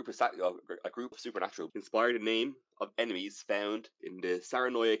Fomorians, a group of supernatural, inspired the name of enemies found in the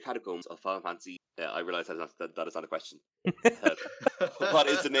Saranoia catacombs of Final Fantasy. I realize that is not a question. What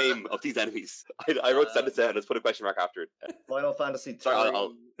is the name of these enemies? I wrote sentence down. Let's put a question mark after it. Final Fantasy 3. Sorry,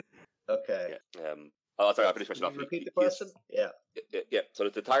 Okay. Yeah. Sorry, I'll finish the question off. Repeat the question? Yeah. So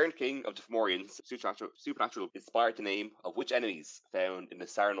the Tyrant King of the Fomorians, supernatural, inspired the name of which enemies found in the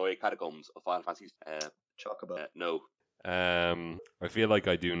Saranoia catacombs of Final Fantasy? Chocobo. No. I feel like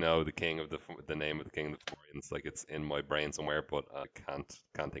I do know the name of the king of the Fomorians. Like it's in my brain somewhere, but I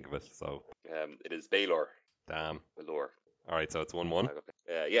can't think of it. So it is Baylor. Damn. Baylor. All right, so it's 1-1.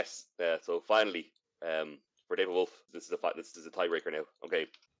 Yes. So finally, for David Wolf, this is a tiebreaker now. Okay.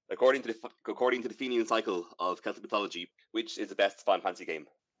 According to the Fenian cycle of Celtic mythology, which is the best Final Fantasy game?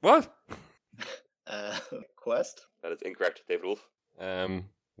 What? Quest? That is incorrect, David Wolf.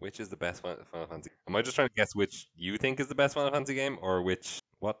 Which is the best Final Fantasy? Am I just trying to guess which you think is the best Final Fantasy game, or which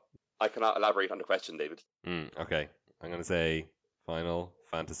what? I cannot elaborate on the question, David. Okay, I'm gonna say Final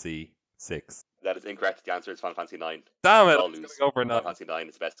Fantasy 6. That is incorrect. The answer is Final Fantasy 9. Damn it! All lose. Go for Final Fantasy 9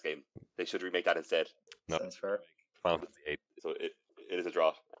 is the best game. They should remake that instead. No. Sounds fair. Final Fantasy 8. So it is a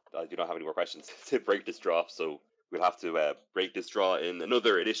draw. I do not have any more questions to break this draw, so we'll have to break this draw in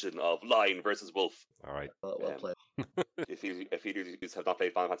another edition of Lion versus Wolf. All right. Well played. If you have not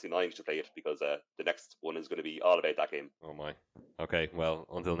played Final Fantasy 9, you should play it, because the next one is going to be all about that game. Oh my. Okay, well,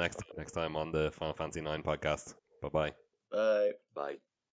 until next time on the Final Fantasy 9 podcast. Bye-bye. Bye. Bye.